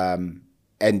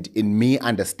 And in me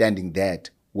understanding that,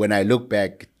 when I look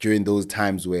back during those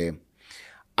times where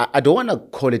I don't want to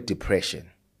call it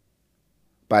depression,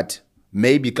 but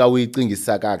maybe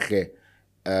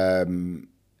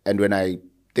and when I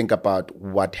think about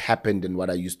what happened and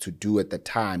what I used to do at the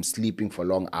time, sleeping for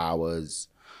long hours,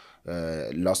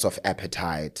 loss of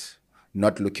appetite,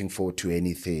 not looking forward to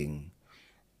anything,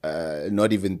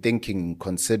 not even thinking,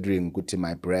 considering good to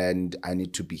my brand, I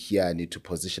need to be here, I need to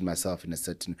position myself in a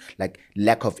certain, like,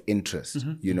 lack of interest,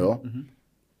 you know?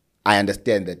 I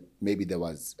understand that maybe there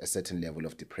was a certain level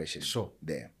of depression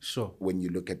there. When you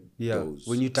look at those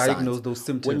when you diagnose signs. those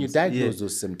symptoms. When you diagnose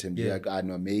those symptoms, you're like, I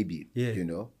know, maybe, you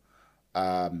know?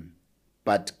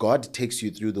 But God takes you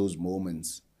through those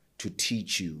moments to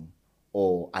teach you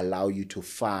or allow you to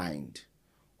find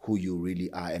who you really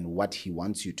are and what He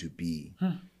wants you to be,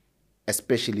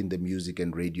 especially in the music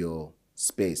and radio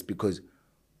space. Because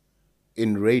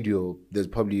in radio, there's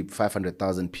probably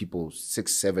 500,000 people,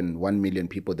 6, 7, 1 million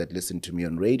people that listen to me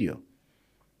on radio.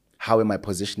 How am I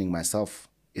positioning myself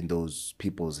in those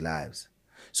people's lives?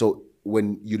 So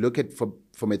when you look at from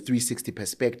a 360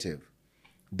 perspective,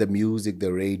 the music,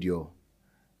 the radio,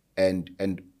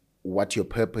 and what your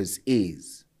purpose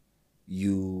is,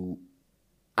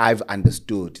 I've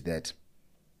understood that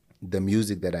the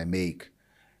music that I make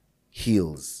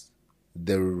heals.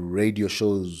 The radio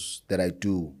shows that I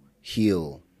do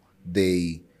heal.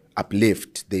 They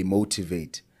uplift, they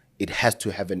motivate. It has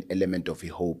to have an element of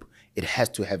hope. It has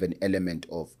to have an element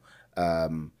of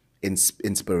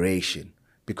inspiration,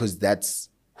 because that's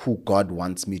who God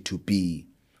wants me to be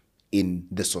in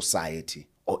the society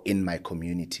or in my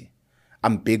community.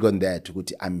 I'm big on that.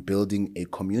 I'm building a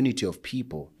community of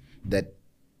people that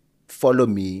follow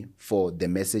me for the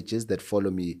messages, that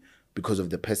follow me because of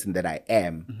the person that I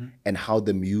am, and how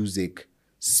the music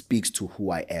speaks to who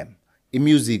I am. In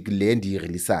music, Lendi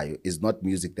Releasayo is not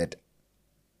music that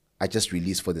I just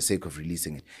release for the sake of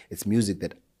releasing it. It's music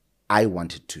that I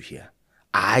wanted to hear.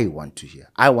 I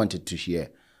wanted to hear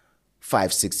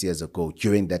 5, 6 years ago,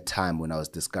 during that time when I was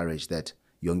discouraged, that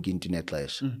Yonke Internet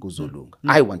Clash, Kuzolunga.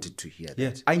 I wanted to hear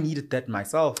that. I needed that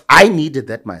myself.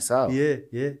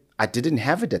 Yeah. I didn't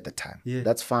have it at the time.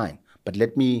 That's fine. But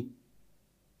let me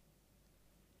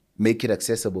make it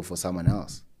accessible for someone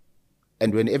else.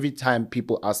 And when every time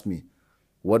people ask me,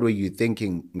 what were you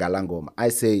thinking, Ngalangoma? I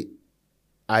say,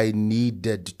 I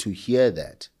needed to hear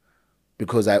that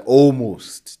because I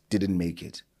almost didn't make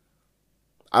it.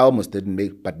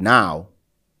 But now,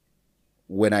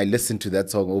 when I listen to that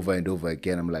song over and over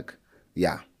again, I'm like,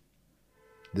 yeah,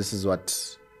 this is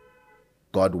what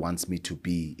God wants me to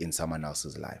be in someone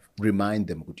else's life. Remind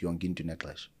them,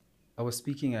 I was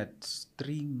speaking at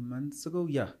 3 months ago.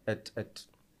 Yeah, at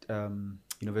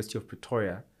University of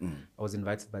Pretoria. I was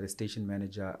invited by the station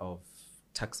manager of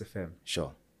Tax FM.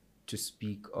 Sure. To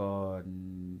speak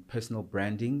on personal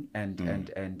branding and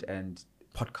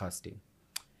podcasting.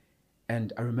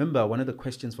 And I remember one of the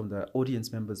questions from the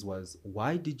audience members was,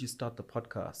 why did you start the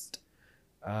podcast?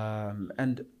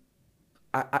 And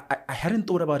I hadn't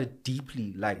thought about it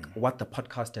deeply, like what the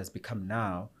podcast has become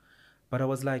now. But I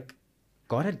was like,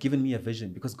 God had given me a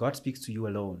vision because God speaks to you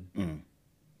alone.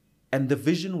 And the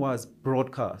vision was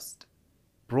broadcast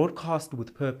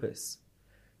with purpose.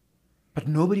 But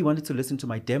nobody wanted to listen to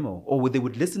my demo, or they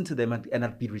would listen to them and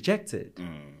I'd be rejected.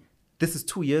 This is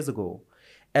 2 years ago.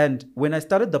 And when I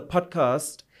started the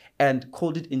podcast and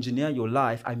called it Engineer Your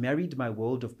Life, I married my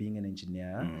world of being an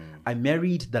engineer. I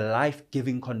married the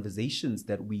life-giving conversations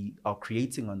that we are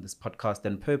creating on this podcast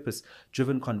and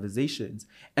purpose-driven conversations.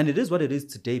 And it is what it is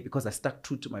today because I stuck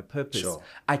true to my purpose. Sure.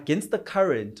 Against the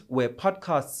current where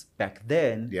podcasts back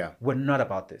then were not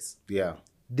about this. Yeah.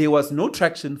 There was no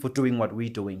traction for doing what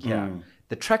we're doing here.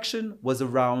 The traction was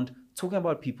around talking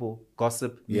about people,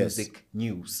 gossip, music,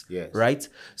 news, right?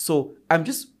 So I'm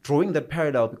just drawing that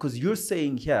parallel because you're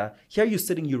saying here you're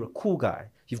sitting, you're a cool guy.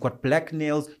 You've got black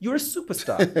nails. You're a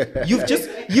superstar. You've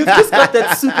just got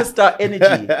that superstar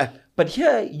energy. But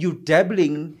here you're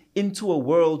dabbling into a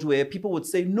world where people would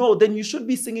say, no, then you should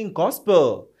be singing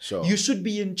gospel. Sure. You should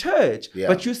be in church. Yeah.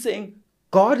 But you're saying,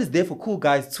 God is there for cool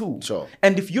guys too. Sure.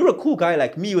 And if you're a cool guy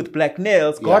like me with black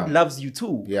nails, God loves you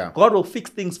too. Yeah. God will fix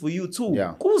things for you too.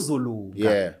 Yeah. Kuzulu.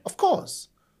 Yeah, of course.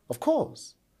 Of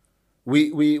course. We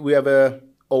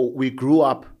grew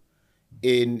up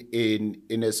in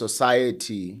a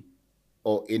society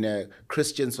or in a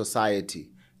Christian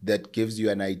society that gives you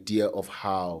an idea of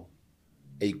how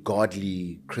a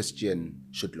godly Christian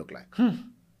should look like.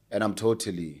 And I'm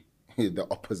totally the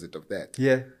opposite of that.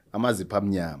 Yeah. Amazipha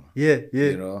mnyama. Yeah.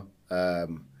 You know,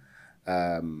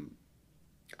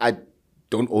 I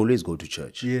don't always go to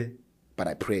church. Yeah. But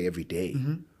I pray every day.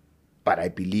 But I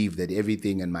believe that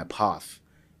everything in my path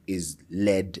is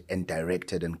led and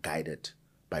directed and guided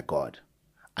by God.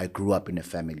 I grew up in a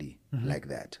family like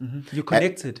that. You're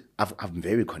connected. I'm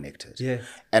very connected. Yeah.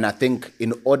 And I think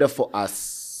in order for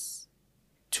us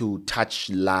to touch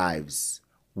lives,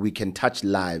 we can touch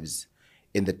lives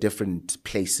in the different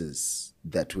places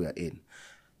that we are in.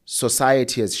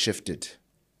 Society has shifted.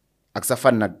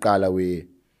 Akusafani nakuqala we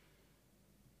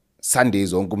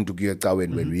Sundays wonke umuntu kuye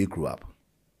ecaweni when we grew up.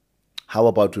 How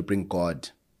about we bring God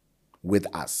with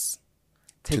us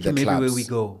to the him clubs? everywhere we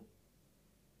go.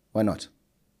 Why not?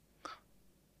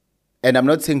 And I'm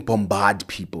not saying bombard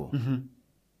people.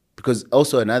 Because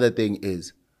also another thing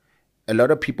is a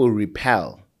lot of people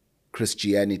repel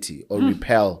Christianity or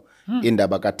repel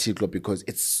indaba kaThixo because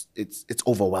it's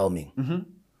overwhelming.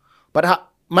 But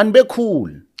man be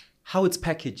cool. How it's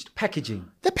packaging.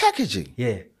 The packaging.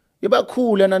 Yeah. You be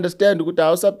cool and understand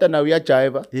ukuthi SUPTA now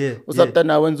uyajiva. Yeah. SUPTA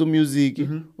now wenza music.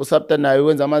 SUPTA now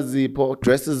wenza amazipho,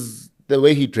 dresses the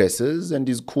way he dresses and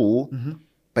he's cool.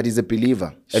 But he's a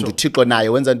believer. And uThixo naye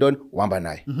wenza ntoni? Uhamba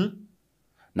naye.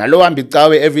 Nalo hamba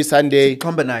icawe every Sunday.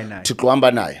 Khomba naye. Thixo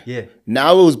uhamba naye. Yeah.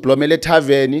 Nawe uziblomele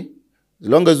ethaveni. As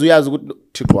long as uyazi ukuthi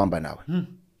Thixo uhamba nawe.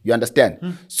 You understand?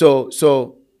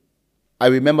 So I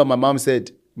remember my mom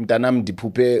said, mntanami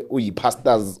ndiphuphe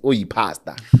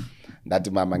uyipastor.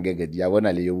 Ndathi mama ngeke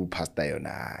ndiyabona leyo upastor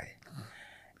yona.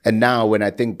 And now when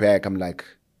I think back, I'm like,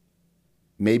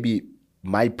 maybe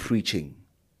my preaching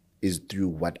is through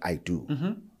what I do.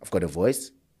 I've got a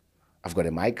voice. I've got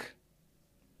a mic.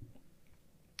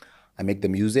 I make the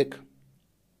music.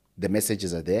 The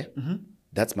messages are there.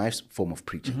 That's my form of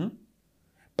preaching.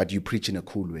 But you preach in a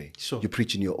cool way. Sure. You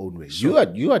preach in your own way.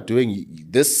 Sure. You are doing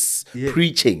this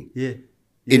preaching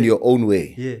in your own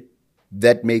way. Yeah.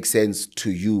 That makes sense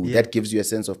to you. That gives you a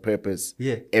sense of purpose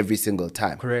every single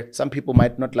time. Correct. Some people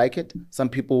might not like it. Some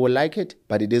people will like it.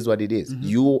 But it is what it is.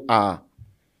 You are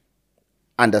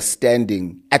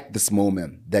understanding at this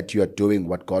moment that you are doing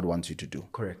what God wants you to do.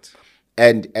 Correct.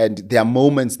 And there are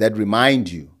moments that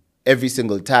remind you every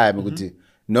single time ukuthi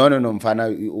no mfana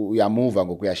uyamuva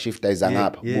ngokuyashifta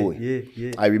izangapha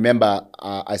buy. I remember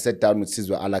I sat down with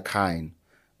Sizwe Alakine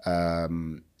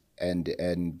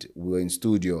and we were in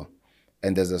studio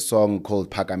and there's a song called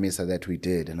Phakamisa that we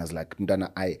did and I was like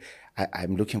mntana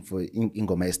I'm looking for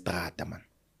ingoma estrada man.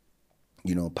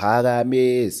 You know,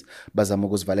 Phakamis, bazama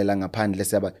ukuzivalela ngaphandle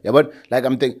siyaba. Yabona, like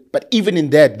I'm thinking, but even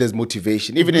in that there's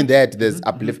motivation. Even in that there's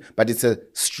uplift, but it's a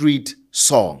street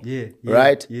song.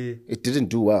 Right? Yeah. It didn't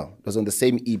do well. It was on the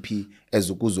same EP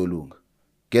as Ukuzolunga.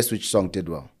 Guess which song did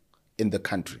well? In the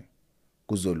country.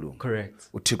 kuzolunga. Correct.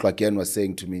 uThixo again was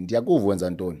saying to me, ndiyakuva wenza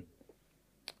ntoni.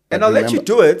 And I'll let you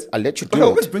do it. I'll let you But do I'll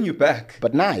always it. bring you back.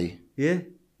 But naye, Yeah.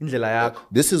 Indlela yakho.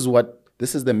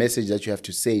 this is the message that you have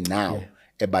to say now,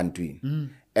 ebantwini.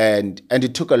 And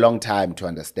it took a long time to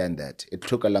understand that. It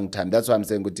took a long time. That's why I'm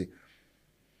saying, Guti,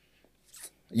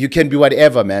 you can be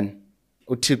whatever, man.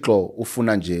 uThixo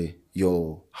ufuna nje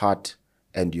your heart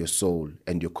and your soul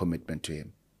and your commitment to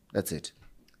him. That's it.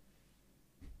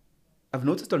 I've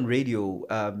noticed on radio,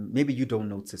 maybe you don't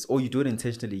notice, or you do it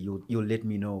intentionally, you'll let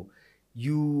me know.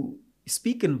 You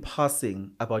speak in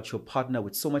passing about your partner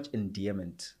with so much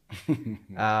endearment.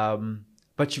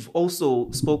 But you've also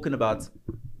spoken about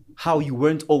how you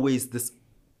weren't always this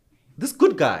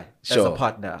good guy as a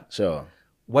partner. Sure.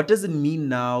 What does it mean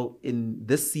now in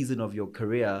this season of your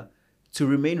career to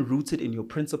remain rooted in your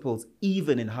principles,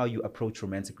 even in how you approach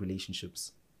romantic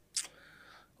relationships?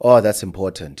 Oh, that's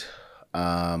important.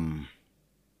 I've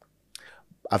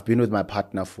been with my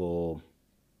partner for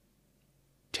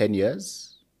 10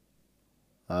 years.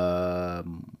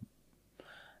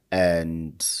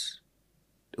 And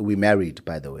we married,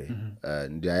 by the way.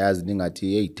 And ndiyayazi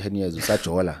ningathi hey 10 years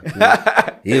usajola.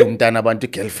 Hey umntana abantu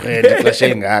girlfriend ixesha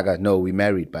engaka. No, we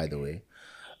married, by the way.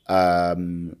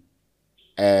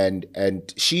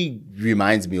 And she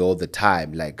reminds me all the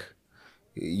time, like,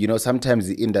 you know, sometimes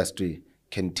the industry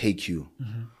can take you.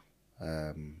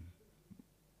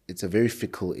 It's a very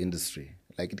fickle industry.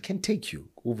 Like, it can take you.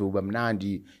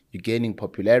 You're gaining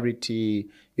popularity.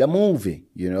 You're moving,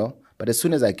 you know. But as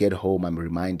soon as I get home, I'm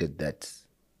reminded that,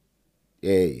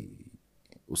 hey,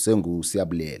 usengu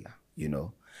siyabulela, you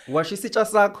know. Washisitsha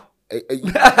sakho.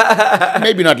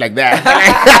 Maybe not like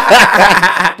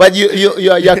that. But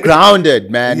you're grounded,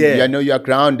 man. Yeah. You know you're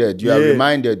grounded. You are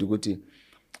reminded to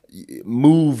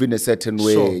move in a certain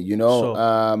way, you know.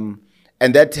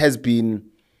 And that has been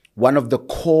one of the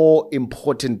core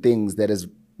important things that has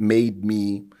made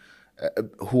me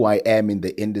who I am in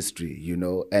the industry, you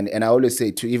know. And I always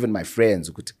say to even my friends,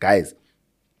 guys,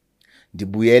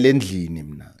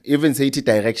 even say it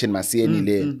direction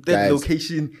that guys,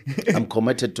 location. I'm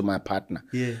committed to my partner.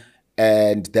 Yeah.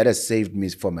 And that has saved me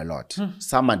from a lot.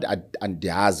 Some and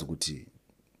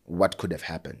what could have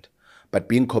happened. But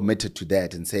being committed to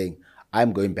that and saying,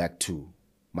 I'm going back to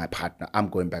my partner, I'm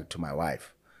going back to my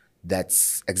wife,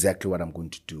 that's exactly what I'm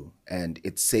going to do. And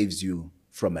it saves you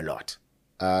from a lot.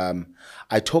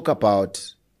 I talk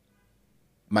about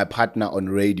my partner on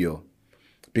radio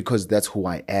because that's who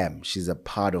I am. She's a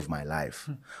part of my life.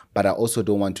 But I also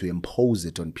don't want to impose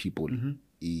it on people,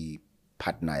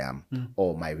 partner I am,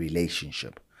 or my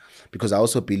relationship. Because I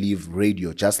also believe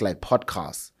radio, just like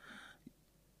podcasts,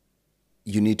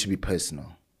 you need to be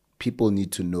personal. People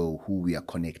need to know who we are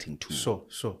connecting to. Sure.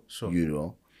 You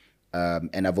know?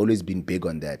 And I've always been big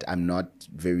on that. I'm not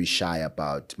very shy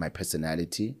about my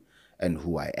personality and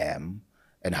who I am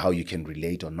and how you can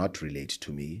relate or not relate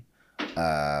to me.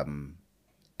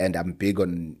 And I'm big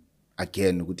on,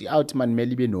 again,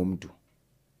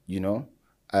 you know,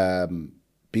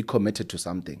 be committed to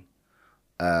something.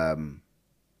 And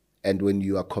when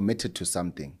you are committed to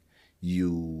something,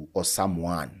 you or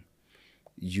someone,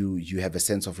 you have a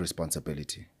sense of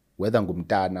responsibility. Whether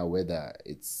ngumntana, whether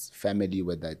it's family,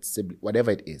 whether it's sibling,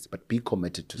 whatever it is, but be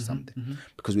committed to something.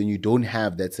 Because when you don't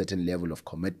have that certain level of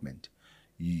commitment,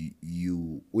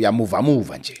 you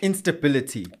uyamuva nje.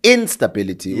 Instability.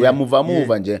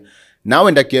 Uyamuva nje. Now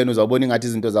and again uzawubona ngathi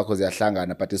izinto zakho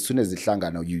ziyahlangana, but as soon as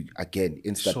zihlangana, you again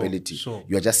instability. Sure.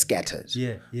 You are just scattered.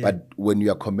 Yeah. But when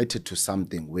you are committed to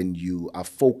something, when you are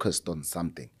focused on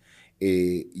something,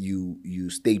 you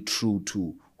stay true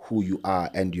to who you are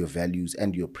and your values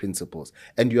and your principles,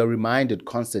 and you are reminded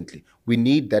constantly. We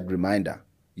need that reminder,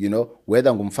 you know,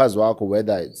 whether ngumfazi wakho,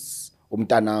 whether it's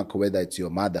umntanakho, whether it's your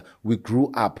mother. We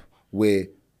grew up where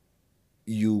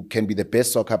you can be the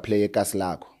best soccer player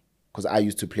kaslako, because I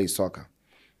used to play soccer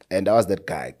and I was that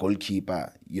guy,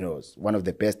 goalkeeper, you know, one of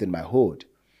the best in my hood.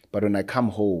 But when I come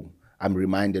home, I'm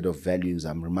reminded of values,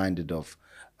 I'm reminded of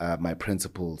my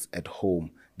principles at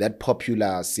home. That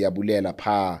popular siyabulela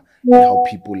pa, and how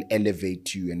people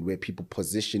elevate you and where people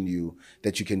position you,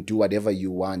 that you can do whatever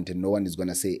you want and no one is going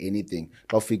to say anything.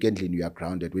 Frequently you are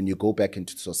grounded. When you go back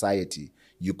into society,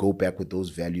 you go back with those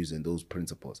values and those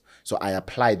principles. So I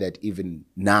apply that even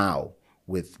now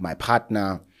with my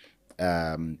partner,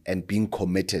 and being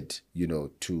committed, you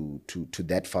know, to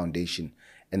that foundation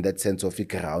and that sense of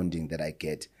grounding that I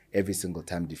get every single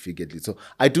time defeatedly. So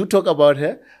I do talk about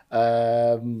her.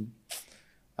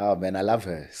 Oh man, I love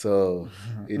her. So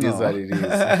it is what it is.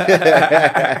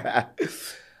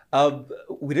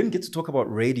 We didn't get to talk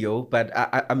about radio, but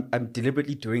I'm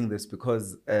deliberately doing this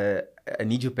because I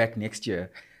need you back next year.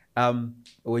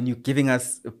 When you're giving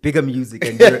us bigger music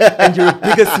and you're a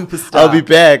bigger superstar. I'll be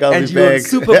back. And you're on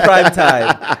super prime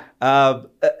time.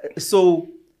 So,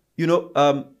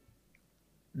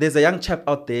 there's a young chap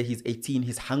out there. He's 18.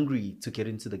 He's hungry to get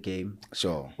into the game.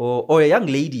 Sure. Or a young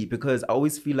lady, because I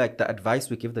always feel like the advice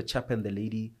we give the chap and the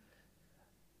lady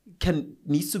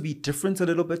needs to be different a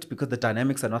little bit because the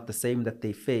dynamics are not the same that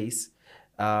they face.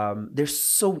 They're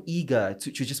so eager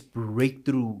to just break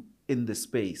through in the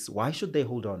space. Why should they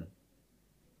hold on?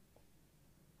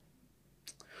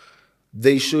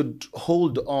 They should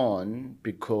hold on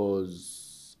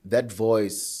because that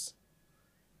voice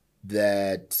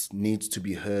that needs to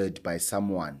be heard by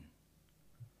someone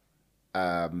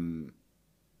will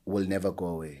never go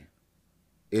away.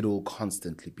 It will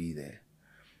constantly be there.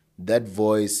 That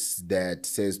voice that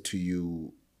says to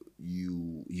you,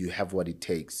 you have what it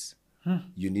takes.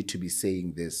 You need to be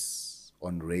saying this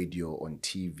on radio, on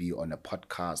TV, on a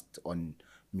podcast, on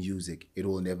music. It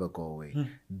will never go away.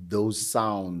 Those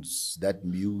sounds, that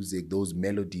music, those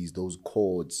melodies, those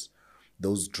chords,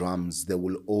 those drums, they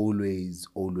will always,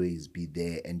 always be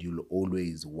there, and you'll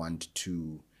always want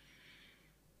to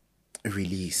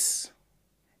release.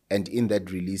 And in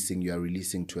that releasing, you are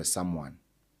releasing to a someone.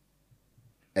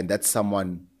 And that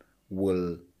someone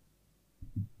will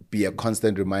be a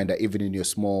constant reminder, even in your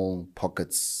small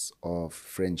pockets of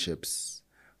friendships,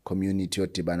 community,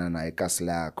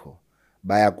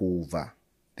 bayakuva.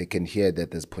 They can hear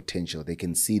that there's potential. They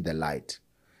can see the light.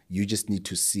 You just need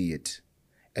to see it.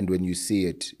 And when you see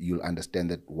it, you'll understand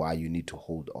that why you need to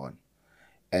hold on.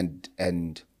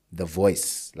 And the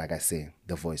voice, like I say,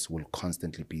 the voice will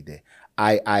constantly be there.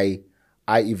 I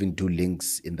even do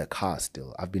links in the car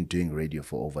still. I've been doing radio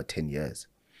for over 10 years.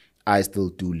 I still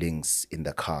do links in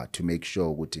the car to make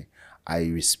sure I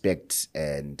respect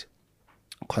and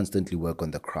constantly work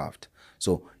on the craft.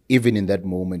 So even in that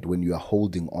moment when you are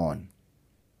holding on,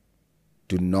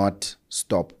 do not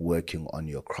stop working on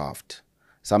your craft.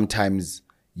 Sometimes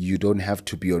you don't have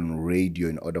to be on radio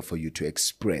in order for you to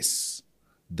express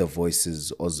the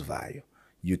voices ozvayo.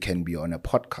 You can be on a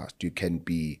podcast. You can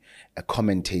be a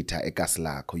commentator,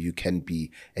 or you can be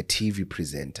a TV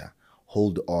presenter.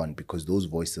 Hold on, because those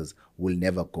voices will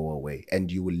never go away,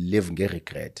 and you will live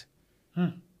regret.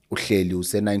 Uhleli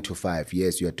use 9 to 5.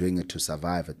 Yes, you are doing it to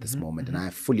survive at this moment, and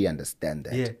I fully understand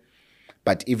that. Yeah.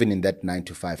 But even in that 9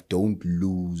 to 5, don't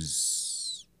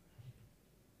lose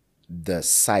the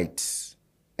sight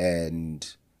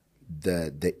and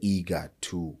the eager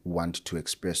to want to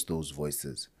express those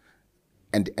voices.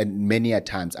 And many a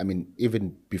times, I mean,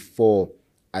 even before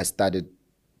I started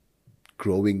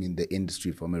growing in the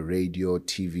industry from a radio,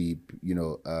 TV,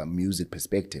 music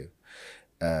perspective,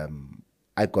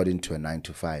 I got into a 9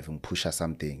 to 5 and push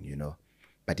something,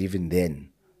 But even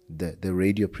then, the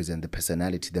radio present, the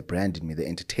personality, the brand in me, the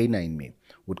entertainer in me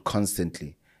would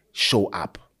constantly show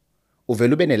up.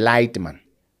 Uvelube ne light, man.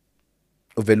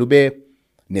 Uvelube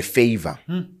ne favor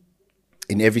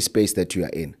in every space that you are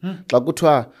in. Xa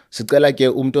kuthiwa sicela ke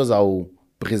umuntu ozawu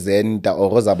presenter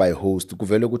or ozabe host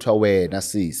kuvele kuthiwa wena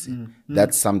sisi.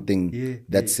 That's something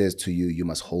that says to you, you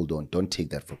must hold on. Don't take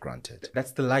that for granted.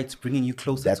 That's the light bringing you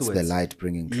closer to it. That's the light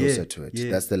bringing closer to it.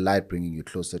 That's the light bringing you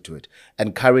closer to it.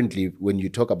 And currently, when you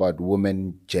talk about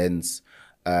women, gents,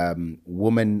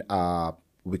 women are,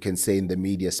 we can say, in the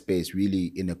media space,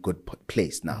 really in a good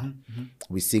place now.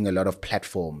 We're seeing a lot of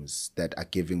platforms that are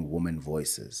giving women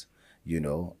voices.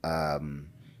 We're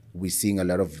seeing a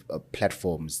lot of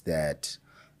platforms that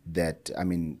I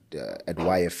mean, at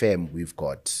YFM, we've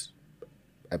got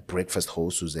a breakfast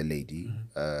host who's a lady,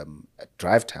 a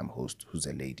drive time host who's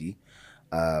a lady.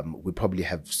 We probably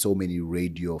have so many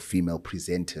radio female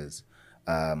presenters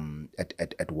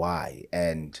at Y,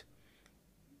 and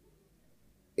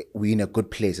we're in a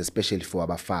good place, especially for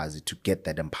abafazi, to get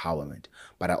that empowerment.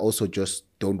 But I also just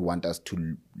don't want us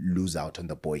to lose out on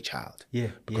the boy child.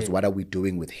 Because what are we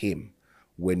doing with him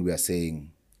when we are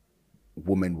saying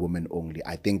woman only?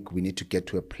 I think we need to get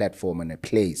to a platform and a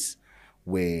place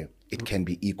where it can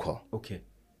be equal. Okay.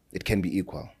 It can be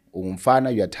equal.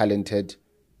 Umfana, you are talented,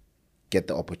 get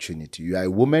the opportunity. You are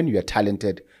a woman, you are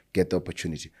talented, get the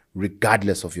opportunity,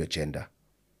 regardless of your gender.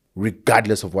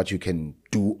 Regardless of what you can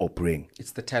do or bring.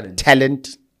 It's the talent.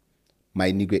 Talent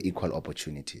might need equal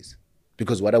opportunities.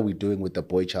 Because what are we doing with the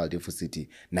boy child if we see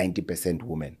 90%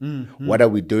 women? What are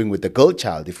we doing with the girl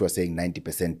child if we're saying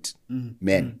 90%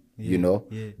 men?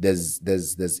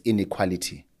 There's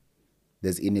inequality.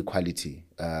 There's inequality.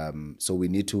 So we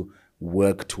need to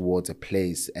work towards a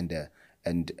place and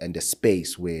a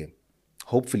space where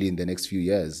hopefully in the next few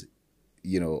years,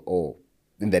 or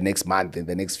in the next month, in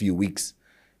the next few weeks,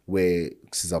 where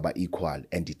sizaba equal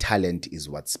and the talent is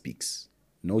what speaks.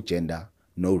 No gender,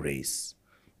 no race,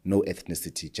 no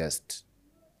ethnicity, just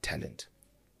talent.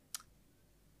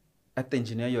 At the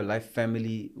Engineer Your Life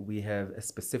family, we have a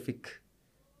specific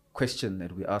question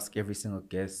that we ask every single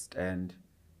guest, and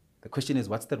the question is,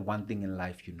 what's that one thing in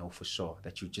life you know for sure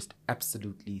that you're just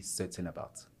absolutely certain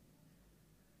about?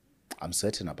 I'm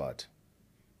certain about.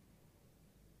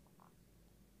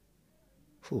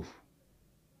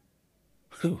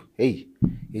 Hey,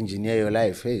 engineer your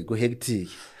life. Hey, go hectic.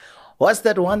 What's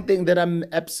that one thing that I'm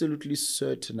absolutely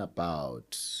certain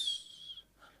about?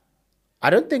 I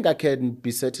don't think I can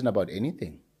be certain about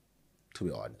anything, to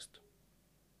be honest.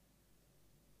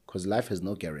 Because life has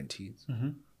no guarantees.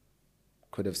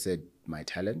 Could have said my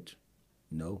talent.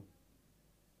 No.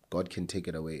 God can take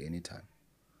it away anytime.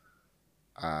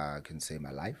 I can say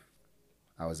my life.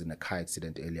 I was in a car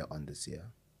accident earlier on this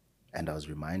year, and I was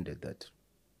reminded that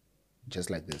just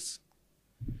like this.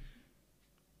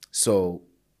 So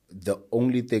the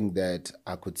only thing that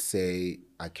I could say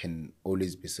I can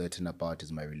always be certain about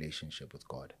is my relationship with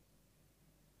God.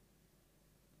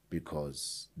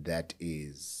 Because that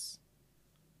is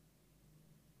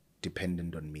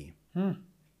dependent on me.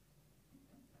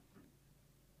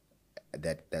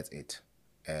 That's it.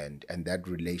 And that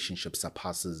relationship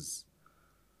surpasses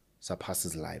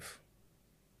life.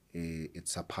 It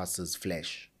surpasses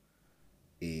flesh.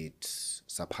 It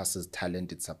surpasses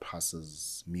talent. It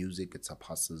surpasses music. It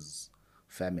surpasses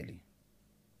family.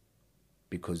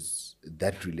 Because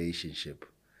that relationship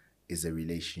is a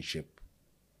relationship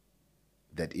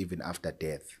that even after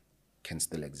death can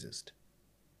still exist.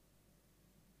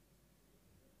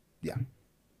 Yeah.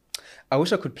 I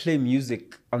wish I could play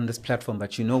music on this platform,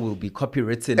 but we'll be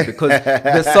copywritten, because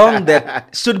the song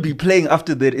that should be playing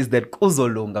after that is that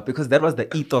Kuzolunga, because that was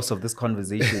the ethos of this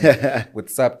conversation with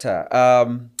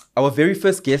SUPTA. Our very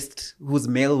first guest, who's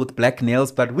male with black nails,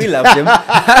 but we love him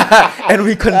and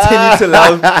we continue to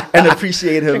love and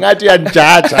appreciate him.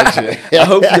 I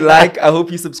hope you like, I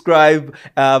hope you subscribe.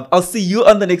 I'll see you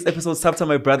on the next episode. SUPTA,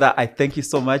 my brother, I thank you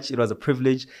so much. It was a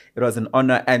privilege. It was an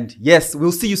honor. And yes,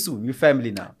 we'll see you soon. Your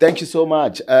family now. Thank you so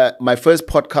much. My first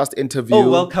podcast interview. Oh,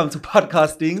 welcome to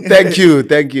podcasting. Thank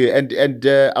you. And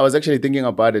I was actually thinking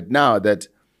about it now, that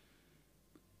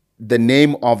the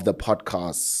name of the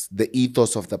podcast, the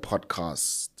ethos of the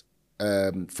podcast,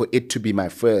 for it to be my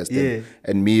first,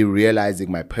 and me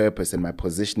realizing my purpose and my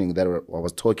positioning that I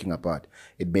was talking about,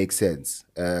 it makes sense.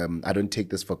 I don't take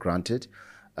this for granted.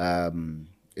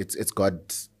 It's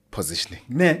God's positioning.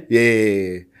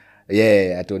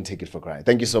 Yeah, I don't take it for granted.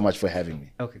 Thank you so much for having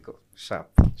me. Okay, cool.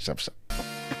 Sharp.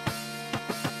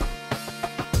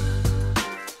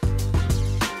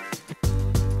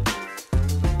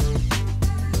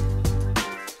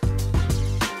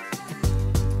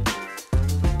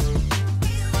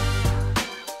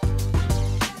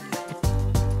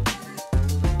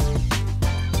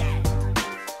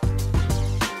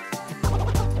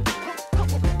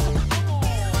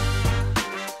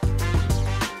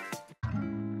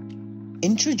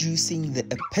 Introducing the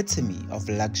epitome of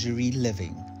luxury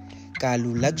living.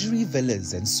 Kalu Luxury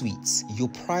Villas and Suites, your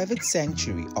private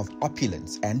sanctuary of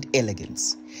opulence and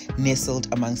elegance. Nestled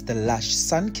amongst the lush,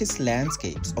 sun-kissed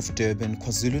landscapes of Durban,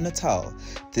 KwaZulu-Natal,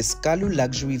 this Kalu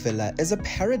Luxury Villa is a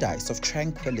paradise of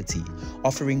tranquility,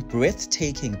 offering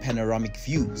breathtaking panoramic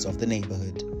views of the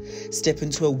neighborhood. Step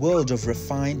into a world of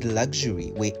refined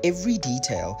luxury where every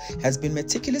detail has been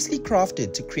meticulously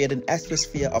crafted to create an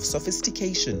atmosphere of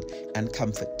sophistication and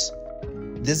comfort.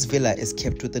 This villa is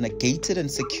kept within a gated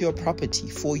and secure property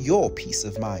for your peace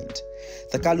of mind.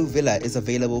 The Kalu Villa is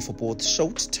available for both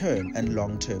short-term and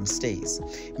long-term stays,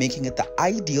 making it the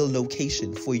ideal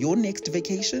location for your next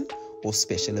vacation or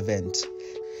special event.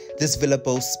 This villa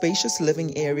boasts spacious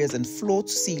living areas and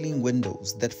floor-to-ceiling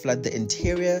windows that flood the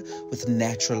interior with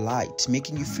natural light,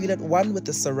 making you feel at one with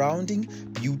the surrounding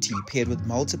beauty, paired with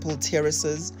multiple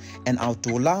terraces, an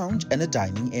outdoor lounge, and a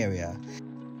dining area.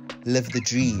 Live the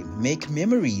dream, make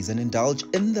memories, and indulge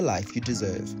in the life you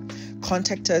deserve.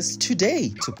 Contact us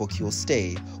today to book your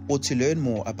stay or to learn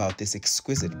more about this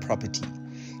exquisite property.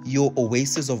 Your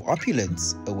oasis of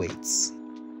opulence awaits.